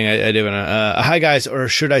read the whole thing. I do. Hi guys, or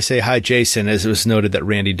should I say hi Jason? As it was noted that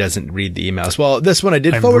Randy doesn't read the emails. Well, this one I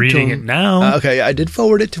did forward to him. I'm reading it now. Okay, I did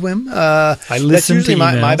forward it to him. I listen that's usually to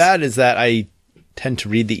emails. My bad is that I tend to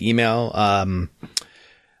read the email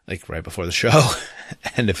like right before the show.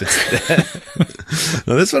 And if it's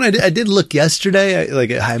no, this one I did look yesterday.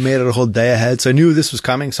 I made it a whole day ahead, so I knew this was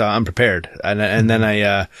coming, so I'm prepared. And then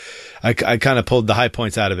I kind of pulled the high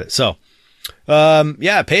points out of it. So.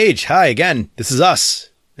 Paige, hi again. This is us.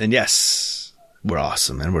 And yes, we're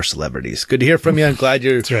awesome and we're celebrities. Good to hear from you. I'm glad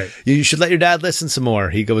That's right. You should let your dad listen some more.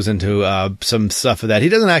 He goes into some stuff of that. He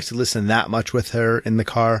doesn't actually listen that much with her in the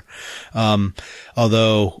car.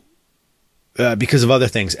 Although because of other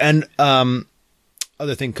things. And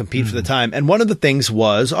other thing compete for the time. And one of the things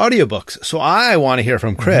was audiobooks. So I want to hear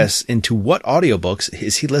from Chris into what audiobooks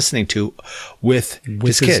is he listening to with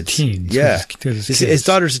his kids. Teens. Yeah. His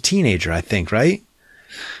daughter's a teenager, I think, right?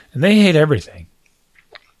 And they hate everything.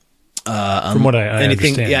 From what I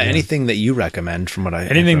understand. Yeah, anything that you recommend from what I...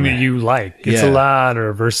 Anything that you like. It's a lot of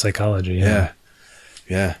reverse psychology. Yeah.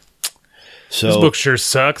 So, this book sure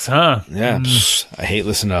sucks, huh? Yeah. I hate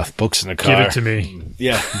listening to books in the car. Give it to me.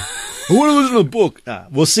 Yeah. I want to listen to a book.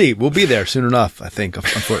 We'll see. We'll be there soon enough, I think,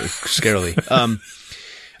 scarily.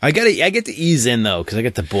 I get to ease in, though, because I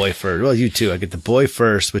get the boy first. Well, you too. I get the boy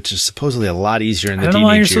first, which is supposedly a lot easier in the teenage years. I don't know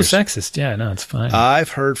why you're so sexist. Yeah, no, it's fine. I've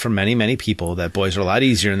heard from many, many people that boys are a lot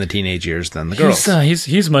easier in the teenage years than the girls.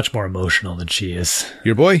 He's much more emotional than she is.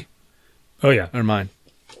 Your boy? Oh, yeah. Or mine?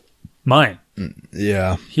 Mine.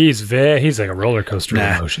 Yeah. He's like a roller coaster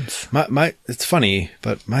of emotions. It's funny,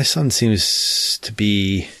 but my son seems to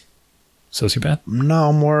be... Sociopath?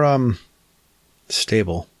 No, more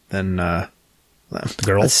stable than... the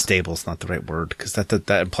girls? Stable's not the right word, because that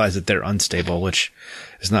implies that they're unstable, which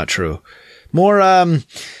is not true. More,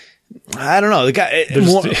 I don't know. The guy.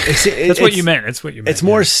 That's what you meant. That's what you meant. It's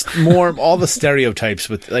more all the stereotypes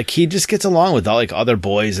with, like, he just gets along with like other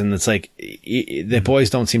boys, and it's like the boys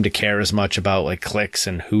don't seem to care as much about like cliques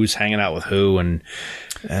and who's hanging out with who and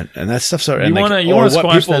that stuff's sort of, you want to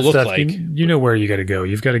squash that stuff. Like. You know where you got to go.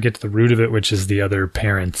 You've got to get to the root of it, which is the other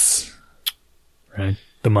parents, right?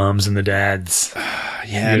 The moms and the dads.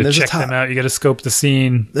 Yeah, you got to check them out. You got to scope the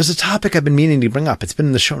scene. There's a topic I've been meaning to bring up. It's been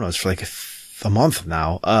in the show notes for like a month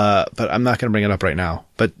now, but I'm not going to bring it up right now.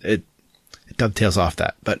 But it dovetails off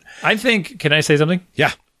that. But I think, can I say something?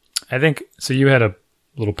 Yeah. I think, so you had a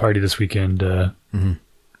little party this weekend that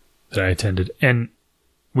I attended, and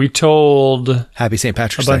we told... Happy St.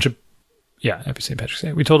 Patrick's Day. Happy St. Patrick's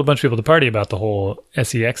Day. We told a bunch of people at the party about the whole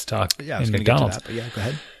SEX talk in McDonald's. Get to that, but yeah, go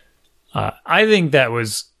ahead. I think that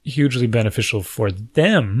was hugely beneficial for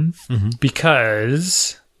them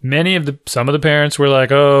because some of the parents were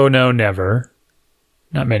like, oh, no, never.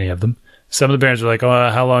 Not many of them. Some of the parents were like, oh,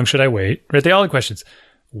 how long should I wait? Right? They all had questions.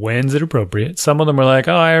 When's it appropriate? Some of them were like,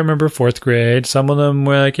 oh, I remember 4th grade. Some of them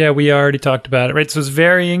were like, yeah, we already talked about it. Right? So it was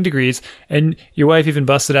varying degrees. And your wife even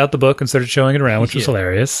busted out the book and started showing it around, which was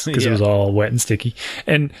hilarious because it was all wet and sticky.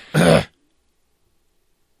 And I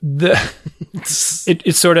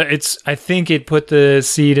think it put the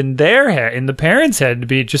seed in their head, in the parents' head, to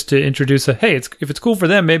be just to introduce if it's cool for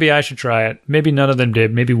them, maybe I should try it. Maybe none of them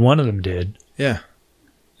did. Maybe one of them did. Yeah.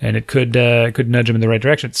 And it could nudge them in the right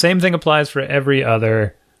direction. Same thing applies for every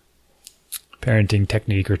other parenting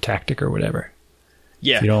technique or tactic or whatever.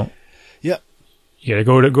 Yeah. If you don't. Yeah. You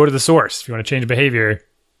got to go to the source. If you want to change behavior,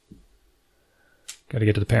 got to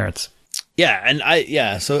get to the parents. Yeah, and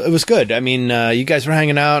so it was good. I mean, you guys were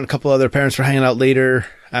hanging out, and a couple other parents were hanging out later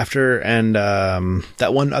after, and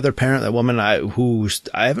that one other parent, that woman who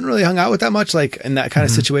I haven't really hung out with that much, like in that kind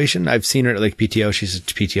of situation. I've seen her at like PTO. She's a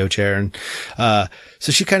PTO chair, and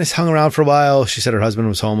so she kind of hung around for a while. She said her husband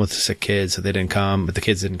was home with sick kids, so they didn't come, but the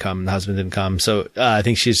kids didn't come, and the husband didn't come. So I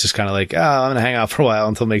think she's just kind of like, I'm going to hang out for a while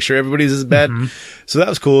until make sure everybody's in bed. So that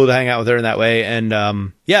was cool to hang out with her in that way. And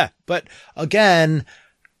but again,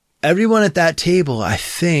 everyone at that table, I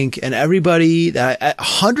think, and everybody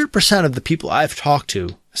 100% of the people I've talked to,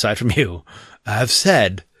 aside from you, have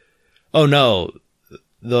said, "Oh no,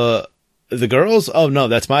 the girls. Oh no,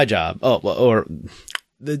 that's my job." I'm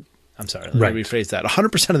sorry. Let me rephrase that.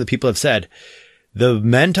 100% of the people have said the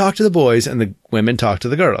men talk to the boys and the women talk to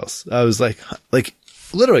the girls. I was like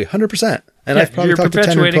literally 100%. And I've probably talked to 10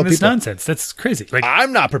 or 12 people. You're perpetuating this nonsense. That's crazy. Like,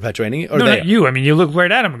 I'm not perpetuating it. No, not you. I mean, you look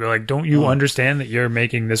right at him and go like, don't you understand that you're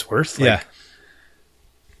making this worse? Like,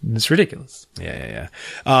 it's ridiculous. Yeah.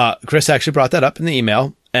 Chris actually brought that up in the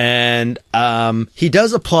email. And he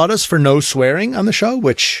does applaud us for no swearing on the show,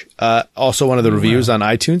 which also one of the reviews on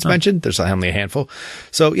iTunes mentioned. There's only a handful.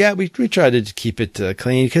 So yeah, we try to keep it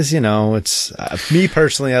clean because, it's me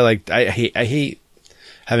personally, I hate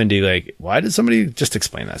having to like, why did somebody just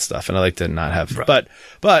explain that stuff? And I like to not have,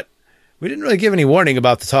 but we didn't really give any warning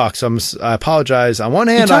about the talk. So I apologize. On one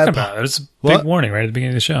hand, it was a big warning right at the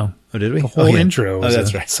beginning of the show. Oh, did we? The whole intro was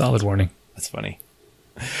that's right. Solid warning. That's funny.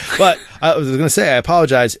 But I was going to say, I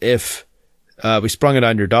apologize if we sprung it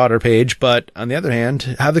on your daughter, Paige. But on the other hand,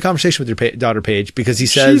 have the conversation with your daughter, Paige, because he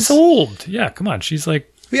says she's old. Yeah, come on, she's like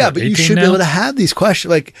but you should be able to have these questions.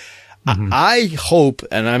 Like I hope,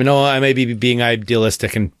 and I know I may be being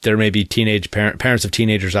idealistic, and there may be teenage parents of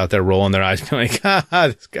teenagers out there rolling their eyes, like,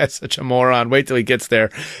 this guy's such a moron. Wait till he gets there,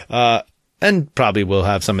 and probably will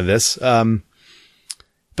have some of this.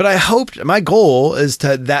 But I hope my goal is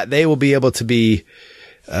that they will be able to be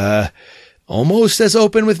almost as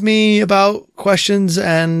open with me about questions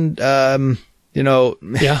and,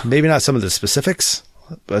 maybe not some of the specifics,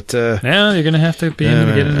 but, yeah, you're going to have to be able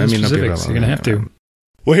to get into specifics. You're going to have to.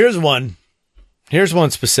 Well, here's one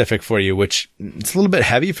specific for you, which it's a little bit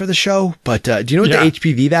heavy for the show, but, do you know what the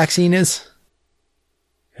HPV vaccine is?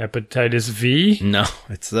 Hepatitis V? No,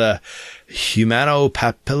 it's the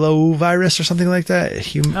humanopapillovirus or something like that.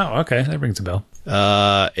 Oh, okay. That rings a bell.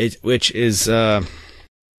 Which is, human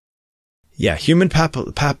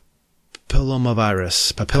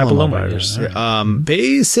papillomavirus. Yeah.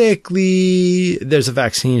 Basically, there's a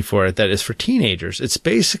vaccine for it that is for teenagers. It's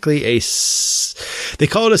basically they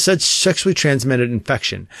call it a sexually transmitted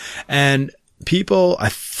infection. And people, I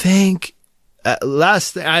think,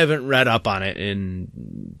 last thing, I haven't read up on it in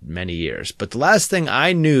many years, but the last thing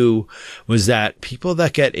I knew was that people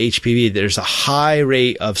that get HPV, there's a high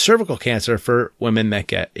rate of cervical cancer for women that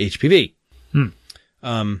get HPV.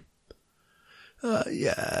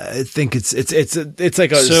 I think it's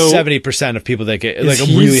like a 70% of people that get like a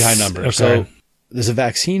really high number. Okay. So there's a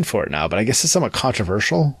vaccine for it now, but I guess it's somewhat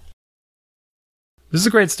controversial. This is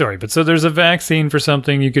a great story, but so there's a vaccine for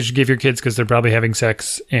something you could give your kids because they're probably having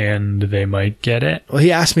sex and they might get it. Well,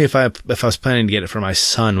 he asked me if I was planning to get it for my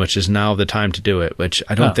son, which is now the time to do it, which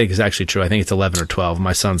I don't think is actually true. I think it's 11 or 12.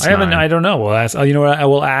 My son's 9. I don't know. We'll ask. You know what? I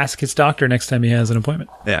will ask his doctor next time he has an appointment.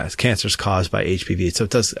 Yeah, cancer is caused by HPV. So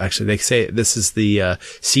it does actually. They say this is the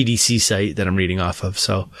CDC site that I'm reading off of.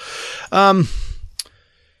 So,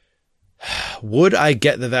 would I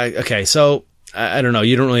get the vaccine? Okay, so. I don't know.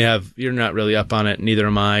 You're not really up on it. Neither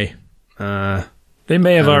am I. They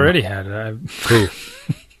may have already had it. Who?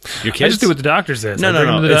 Your kids? I just do what the doctor says. No.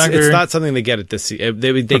 It's not something they get at this.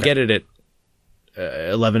 They get it at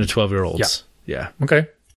 11 to 12-year-olds. Yeah. Okay.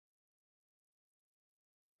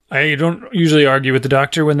 I don't usually argue with the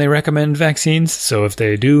doctor when they recommend vaccines. So if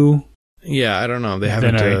they do. Yeah, I don't know. They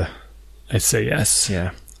haven't. I say yes.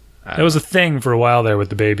 Yeah. That was a thing for a while there with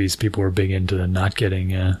the babies. People were big into the not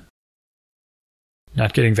getting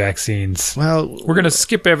vaccines. Well, we're going to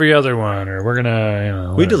skip every other one, or we're going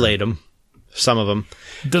to, we delayed them. Some of them.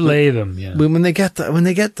 Delay them, yeah. When they get the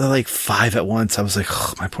like 5 at once, I was like,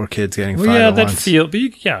 oh, my poor kid's getting 5 at once. But we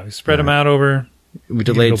spread them out over. We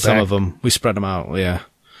delayed some of them. We spread them out, yeah.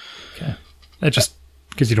 Okay. That just,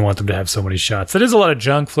 because you don't want them to have so many shots. That is a lot of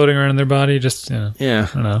junk floating around in their body, just, I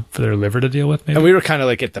don't know, for their liver to deal with, maybe. And we were kind of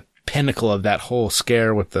like at the pinnacle of that whole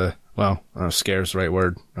scare with the, scare is the right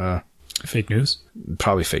word. Fake news?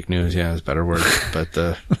 Probably fake news, yeah, is a better ward. But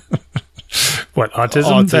what,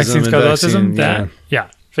 autism? Vaccines cause autism?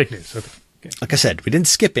 Yeah, fake news. Okay. Like I said, we didn't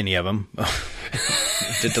skip any of them.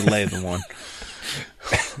 Did delay the one.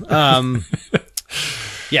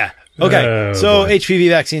 Yeah. Okay. So boy. HPV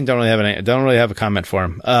vaccine, don't really have a comment for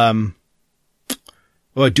him.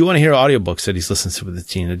 Well, I do want to hear audiobooks that he's listened to with the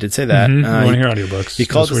teen. I did say that. I want to hear audiobooks. He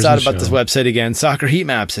called us out about this website again, Soccer Heat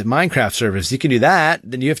Maps at Minecraft servers. You can do that,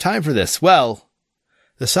 then you have time for this. Well,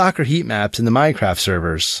 the Soccer Heat Maps and the Minecraft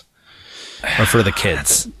servers are for the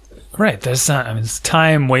kids. Right. That's not, it's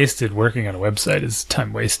time wasted. Working on a website is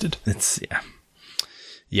time wasted.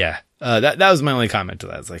 Yeah. That was my only comment to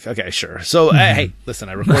that. It's like, okay, sure. So, hey, listen,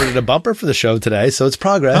 I recorded a bumper for the show today, so it's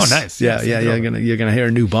progress. Oh, nice. Yeah. You're gonna hear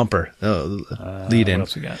a new bumper. Lead in. What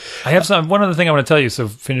else we got? I have one other thing I want to tell you. So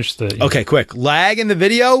finish the. Okay, quick. Lag in the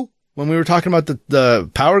video when we were talking about the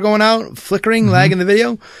power going out, flickering, lag in the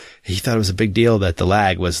video. He thought it was a big deal that the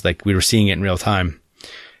lag was like we were seeing it in real time.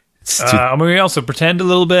 We also pretend a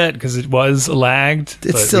little bit because it was lagged.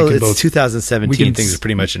 It's 2017. Things are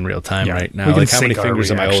pretty much in real time right now. Like, how many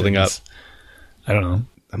fingers am I holding up? I don't know.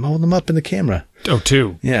 I'm holding them up in the camera. Oh,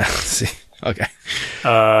 2. Yeah. See. Okay.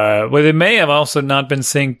 Well, they may have also not been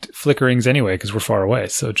synced flickerings anyway because we're far away.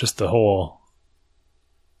 So just the whole.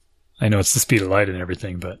 I know it's the speed of light and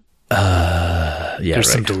everything, but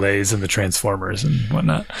there's some delays in the transformers and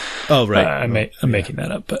whatnot. Oh, right. I'm making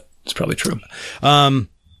that up, but it's probably true.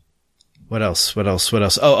 What else?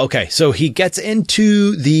 Oh, okay. So he gets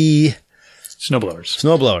into the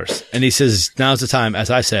snowblowers. And he says, now's the time. As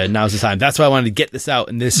I said, now's the time. That's why I wanted to get this out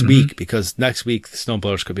in this week, because next week the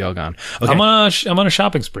snowblowers could be all gone. Okay. I'm on a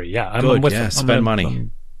shopping spree. Yeah. I'm with him. Spend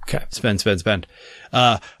money. Okay. Spend.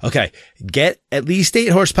 Okay. Get at least 8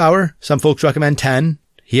 horsepower. Some folks recommend 10.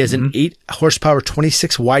 He has an 8 horsepower,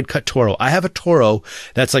 26 wide cut Toro. I have a Toro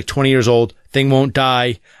that's like 20 years old. Thing won't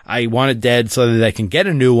die. I want it dead so that I can get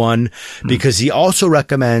a new one, because he also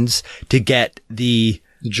recommends to get the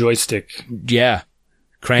joystick. Yeah.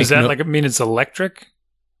 Crank. Does that mean it's electric?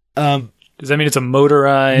 I Does that mean it's a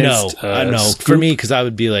motorized? No. Scoop? For me, because I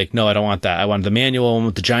would be like, no, I don't want that. I want the manual one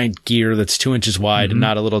with the giant gear that's 2 inches wide and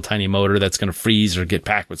not a little tiny motor that's going to freeze or get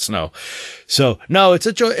packed with snow. So no, it's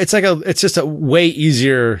just a way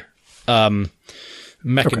easier,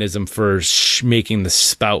 mechanism for making the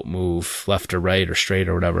spout move left or right or straight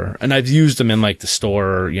or whatever. And I've used them in like the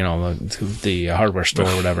store, or, the hardware store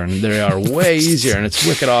or whatever, and they are way easier and it's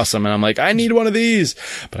wicked awesome. And I'm like, I need one of these,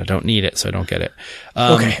 but I don't need it, so I don't get it.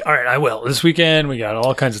 Okay. All right. I will. This weekend, we got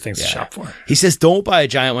all kinds of things to shop for. He says, don't buy a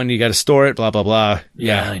giant one. You got to store it, blah, blah, blah.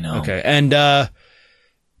 Yeah, I know. Okay. And,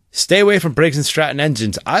 stay away from Briggs & Stratton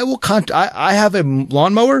engines. I have a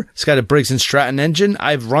lawnmower. It's got a Briggs & Stratton engine.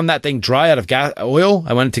 I've run that thing dry out of oil.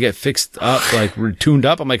 I wanted to get fixed up, tuned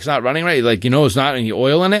up. I'm like, it's not running right. It's not any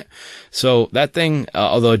oil in it. So that thing,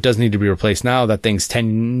 although it does need to be replaced now, that thing's I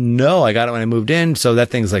got it when I moved in. So that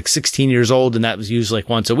thing's 16 years old, and that was used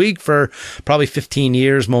once a week for probably 15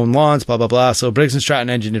 years, mowing lawns, blah, blah, blah. So Briggs & Stratton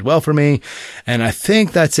engine did well for me. And I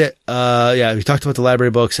think that's it. We talked about the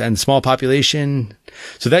library books and small population.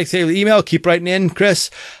 So thanks for the email. Keep writing in, Chris.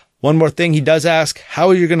 One more thing he does ask, how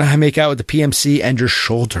are you going to make out with the PMC and your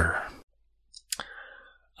shoulder?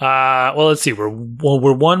 Well, let's see. We're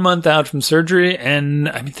 1 month out from surgery, and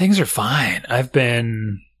I mean, things are fine. I've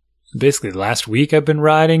been basically last week I've been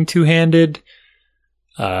riding two-handed.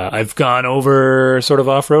 I've gone over sort of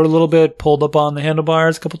off-road a little bit, pulled up on the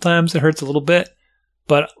handlebars a couple times. It hurts a little bit,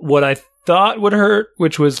 but what I thought would hurt,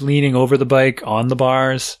 which was leaning over the bike on the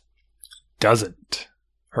bars, doesn't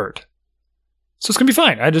hurt. So it's gonna be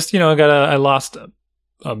fine. I just, I lost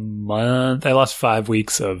a month. I lost 5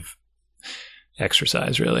 weeks of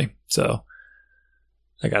exercise, really. So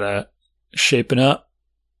I gotta shaping up.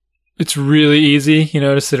 It's really easy,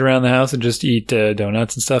 to sit around the house and just eat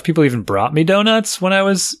donuts and stuff. People even brought me donuts when I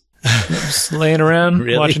was just laying around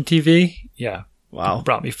really? Watching TV. Yeah. Wow. People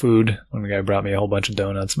brought me food. One guy brought me a whole bunch of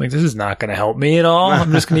donuts. I'm like, this is not going to help me at all.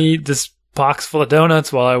 I'm just going to eat this box full of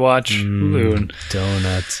donuts while I watch Hulu and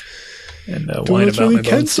donuts. And whine about really my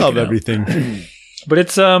can bones solve everything. But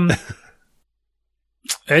it's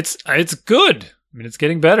good. I mean, it's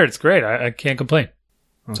getting better. It's great. I can't complain.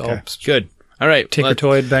 It's okay. all Good. All right.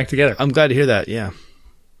 Tinkertoyed back together. I'm glad to hear that. Yeah.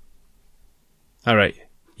 All right.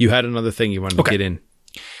 You had another thing you wanted to get in.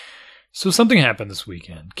 So something happened this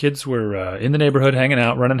weekend. Kids were in the neighborhood hanging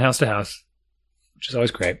out, running house to house, which is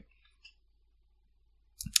always great.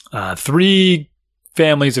 3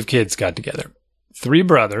 families of kids got together. 3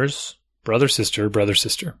 brothers, brother, sister,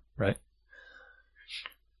 right?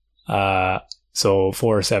 So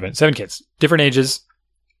 4 or 7 kids, different ages.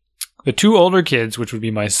 The 2 older kids, which would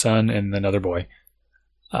be my son and another boy,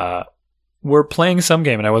 were playing some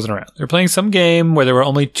game, and I wasn't around. They were playing some game where there were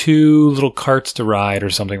only 2 little carts to ride or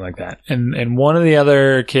something like that. And one of the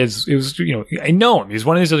other kids, it was, I know him. He's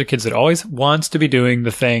one of these other kids that always wants to be doing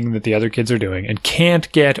the thing that the other kids are doing and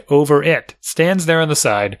can't get over it. Stands there on the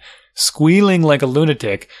side, squealing like a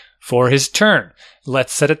lunatic for his turn.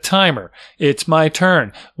 Let's set a timer. It's my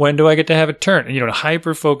turn. When do I get to have a turn? And,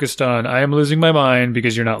 hyper focused on, I am losing my mind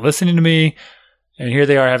because you're not listening to me. And here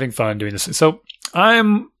they are having fun doing this. So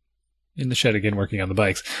I'm in the shed again, working on the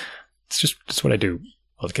bikes. It's just what I do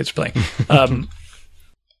while the kids are playing.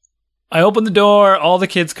 I open the door. All the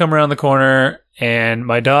kids come around the corner, and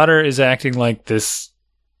my daughter is acting like this.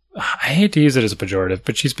 I hate to use it as a pejorative,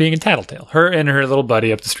 but she's being a tattletale. Her and her little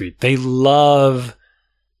buddy up the street. They love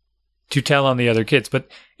to tell on the other kids,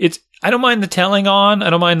 but I don't mind the telling on. I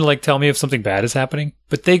don't mind tell me if something bad is happening,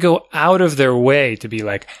 but they go out of their way to be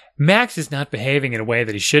like, Max is not behaving in a way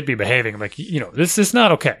that he should be behaving. I'm like, this is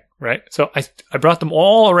not okay, right? So I brought them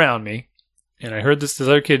all around me, and I heard this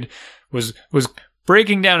other kid was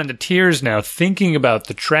breaking down into tears now, thinking about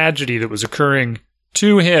the tragedy that was occurring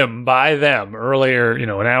to him by them earlier,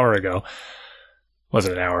 an hour ago.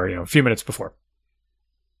 Wasn't an hour, a few minutes before.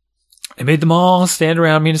 I made them all stand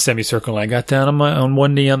around me in a semicircle. I got down on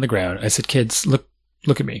one knee on the ground. I said, kids, look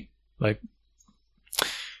at me.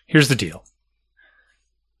 Here's the deal.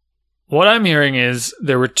 What I'm hearing is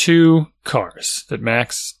there were 2 cars that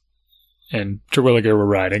Max and Terwilliger were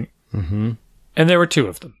riding. Mm-hmm. And there were 2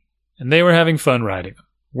 of them. And they were having fun riding them.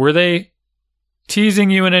 Were they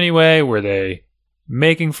teasing you in any way? Were they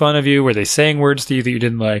making fun of you? Were they saying words to you that you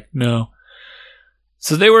didn't like? No.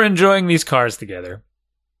 So they were enjoying these cars together.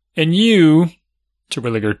 And you,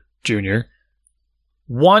 Terwilliger Jr.,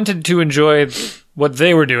 wanted to enjoy what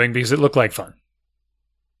they were doing because it looked like fun.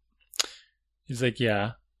 He's like,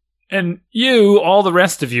 yeah. And you, all the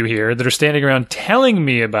rest of you here that are standing around telling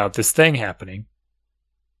me about this thing happening,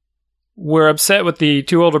 were upset with the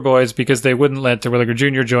 2 older boys because they wouldn't let Terwilliger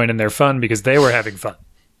Jr. join in their fun because they were having fun.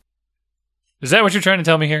 Is that what you're trying to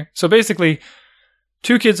tell me here? So basically,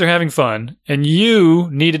 two kids are having fun, and you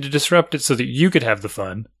needed to disrupt it so that you could have the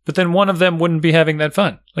fun, but then one of them wouldn't be having that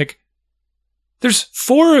fun. Like, there's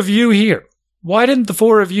 4 of you here. Why didn't the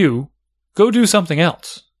 4 of you go do something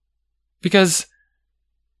else? Because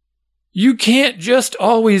you can't just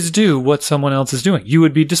always do what someone else is doing. You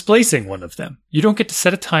would be displacing one of them. You don't get to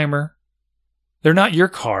set a timer. They're not your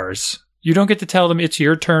cars. You don't get to tell them it's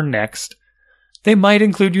your turn next. They might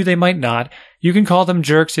include you, they might not. You can call them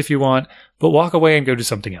jerks if you want, but walk away and go do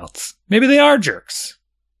something else. Maybe they are jerks,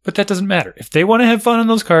 but that doesn't matter. If they want to have fun on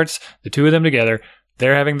those carts, the 2 of them together,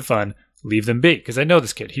 they're having the fun, leave them be. Because I know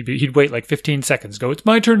this kid. He'd wait like 15 seconds, go, it's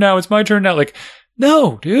my turn now, it's my turn now. Like,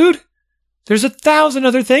 no, dude. There's 1,000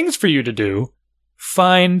 other things for you to do.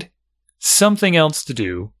 Find something else to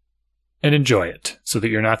do and enjoy it so that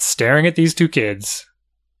you're not staring at these 2 kids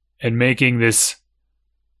and making this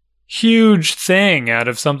huge thing out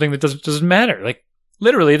of something that doesn't matter. Like,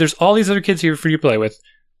 literally, there's all these other kids here for you to play with.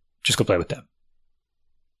 Just go play with them.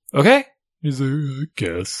 Okay? He's like, I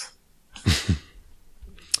guess.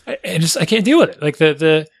 I can't deal with it. Like,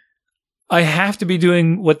 the I have to be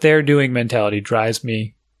doing what they're doing mentality drives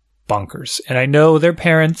me bonkers. And I know their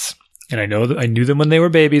parents, and I know that I knew them when they were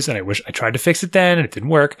babies, and I tried to fix it then, and it didn't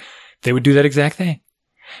work. They would do that exact thing.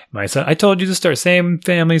 My son, I told you the story, same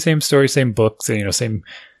family, same story, same books, same.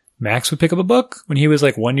 Max would pick up a book when he was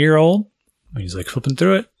like 1 year old. He's like flipping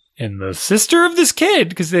through it. And the sister of this kid,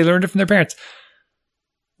 because they learned it from their parents,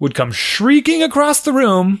 would come shrieking across the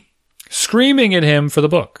room, screaming at him for the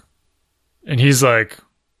book. And he's like,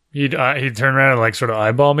 he'd turn around and like sort of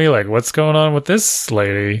eyeball me, like, what's going on with this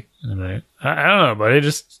lady? And I don't know, buddy,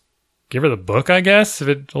 just give her the book, I guess, if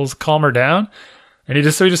it'll calm her down. And he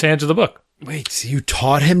just hands her the book. Wait, so you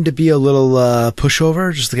taught him to be a little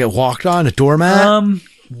pushover, just to get walked on, a doormat?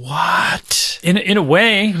 What? In a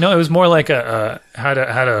way, no. It was more like a how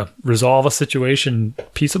to resolve a situation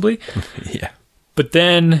peaceably. Yeah. But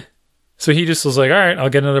then, so he just was like, all right, I'll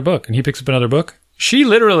get another book, and he picks up another book. She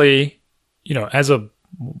literally, as a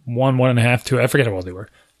 1.5, 2, I forget how old they were,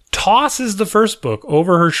 tosses the first book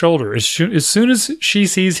over her shoulder as soon as she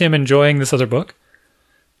sees him enjoying this other book,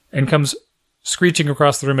 and comes screeching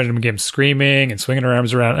across the room at him again, screaming and swinging her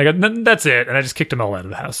arms around. I got, that's it, and I just kicked them all out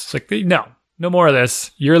of the house. It's like, no. No more of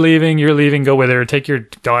this. You're leaving. Go with her. Take your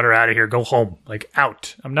daughter out of here. Go home. Like,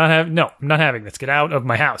 out. I'm not having this. Get out of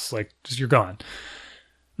my house. Like, just, you're gone.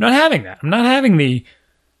 I'm not having that. I'm not having the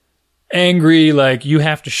angry, like, you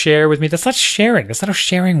have to share with me. That's not sharing. That's not how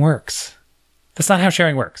sharing works. That's not how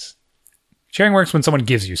sharing works. Sharing works when someone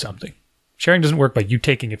gives you something. Sharing doesn't work by you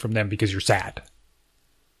taking it from them because you're sad.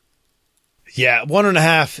 Yeah,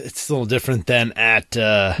 1.5, it's a little different than at...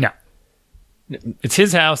 No. It's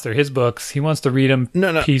his house. They're his books. He wants to read them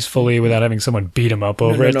peacefully without having someone beat him up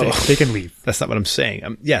over it. They can leave. That's not what I'm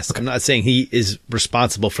saying. Yes, okay. I'm not saying he is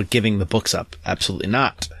responsible for giving the books up. Absolutely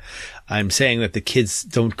not. I'm saying that the kids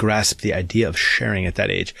don't grasp the idea of sharing at that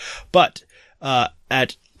age. But at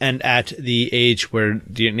the age where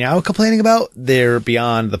you're now complaining about, they're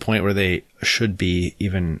beyond the point where they should be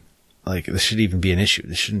even, like, this should even be an issue.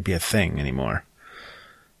 This shouldn't be a thing anymore.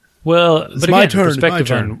 Well, but again, perspective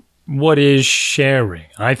on what is sharing?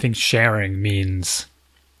 I think sharing means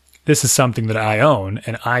this is something that I own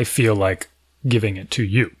and I feel like giving it to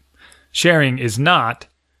you. Sharing is not,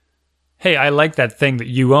 hey, I like that thing that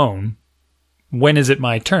you own. When is it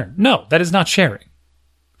my turn? No, that is not sharing.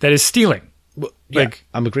 That is stealing. Well, yeah,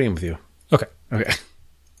 I'm agreeing with you. Okay.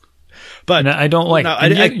 But I don't like... No,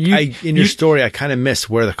 in your story, I kind of missed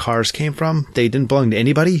where the cars came from. They didn't belong to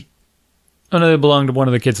anybody? Oh, no, they belonged to one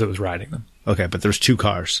of the kids that was riding them. Okay, but there's 2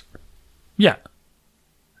 cars. Yeah.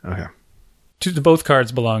 Okay. Both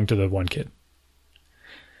cars belonged to the one kid.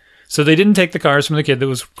 So they didn't take the cars from the kid that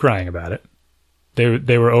was crying about it.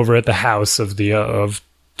 They were over at the house of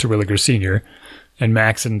Terwilliger Sr., and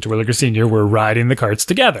Max and Terwilliger Sr. were riding the carts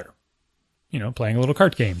together. Playing a little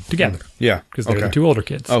kart game together. Yeah. Because they're the 2 older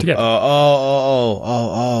kids together.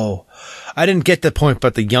 Oh. I didn't get the point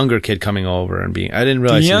about the younger kid coming over and being... I didn't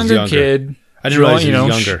realize he was younger. I didn't realize he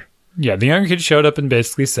was younger. Yeah, the younger kid showed up and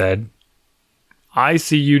basically said, I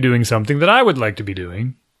see you doing something that I would like to be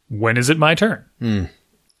doing. When is it my turn?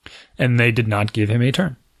 And they did not give him a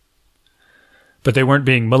turn. But they weren't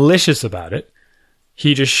being malicious about it.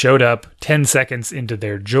 He just showed up 10 seconds into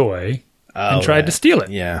their joy and tried to steal it.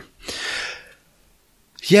 Yeah.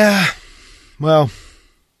 Yeah. Well.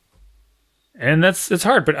 And it's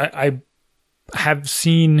hard, but I have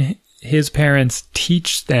seen his parents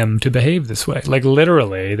teach them to behave this way. Like,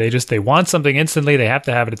 literally, they want something instantly, they have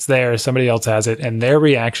to have it, it's there, somebody else has it, and their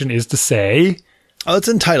reaction is to say, Oh, it's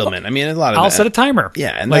entitlement. I mean, a lot of I'll set a timer.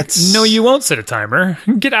 Yeah. And like, no, you won't set a timer.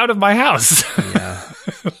 Get out of my house. Yeah.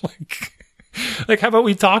 like, how about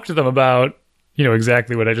we talk to them about,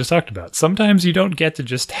 exactly what I just talked about. Sometimes you don't get to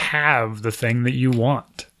just have the thing that you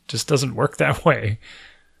want. It just doesn't work that way.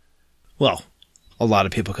 Well, a lot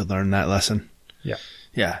of people could learn that lesson. Yeah.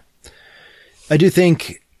 Yeah. I do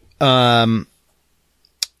think, I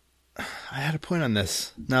had a point on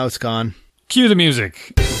this. Now it's gone. Cue the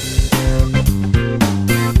music.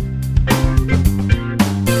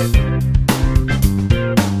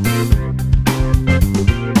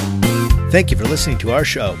 Thank you for listening to our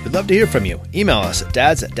show. We'd love to hear from you. Email us at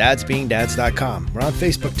dads@dadsbeingdads.com. We're on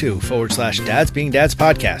Facebook too, /Dads Being Dads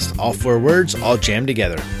Podcast. All 4 words, all jammed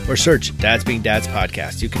together. Or search Dads Being Dads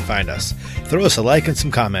Podcast. You can find us. Throw us a like and some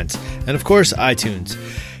comments. And of course, iTunes.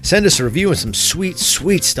 Send us a review and some sweet,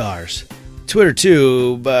 sweet stars. Twitter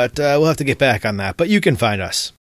too, but we'll have to get back on that. But you can find us.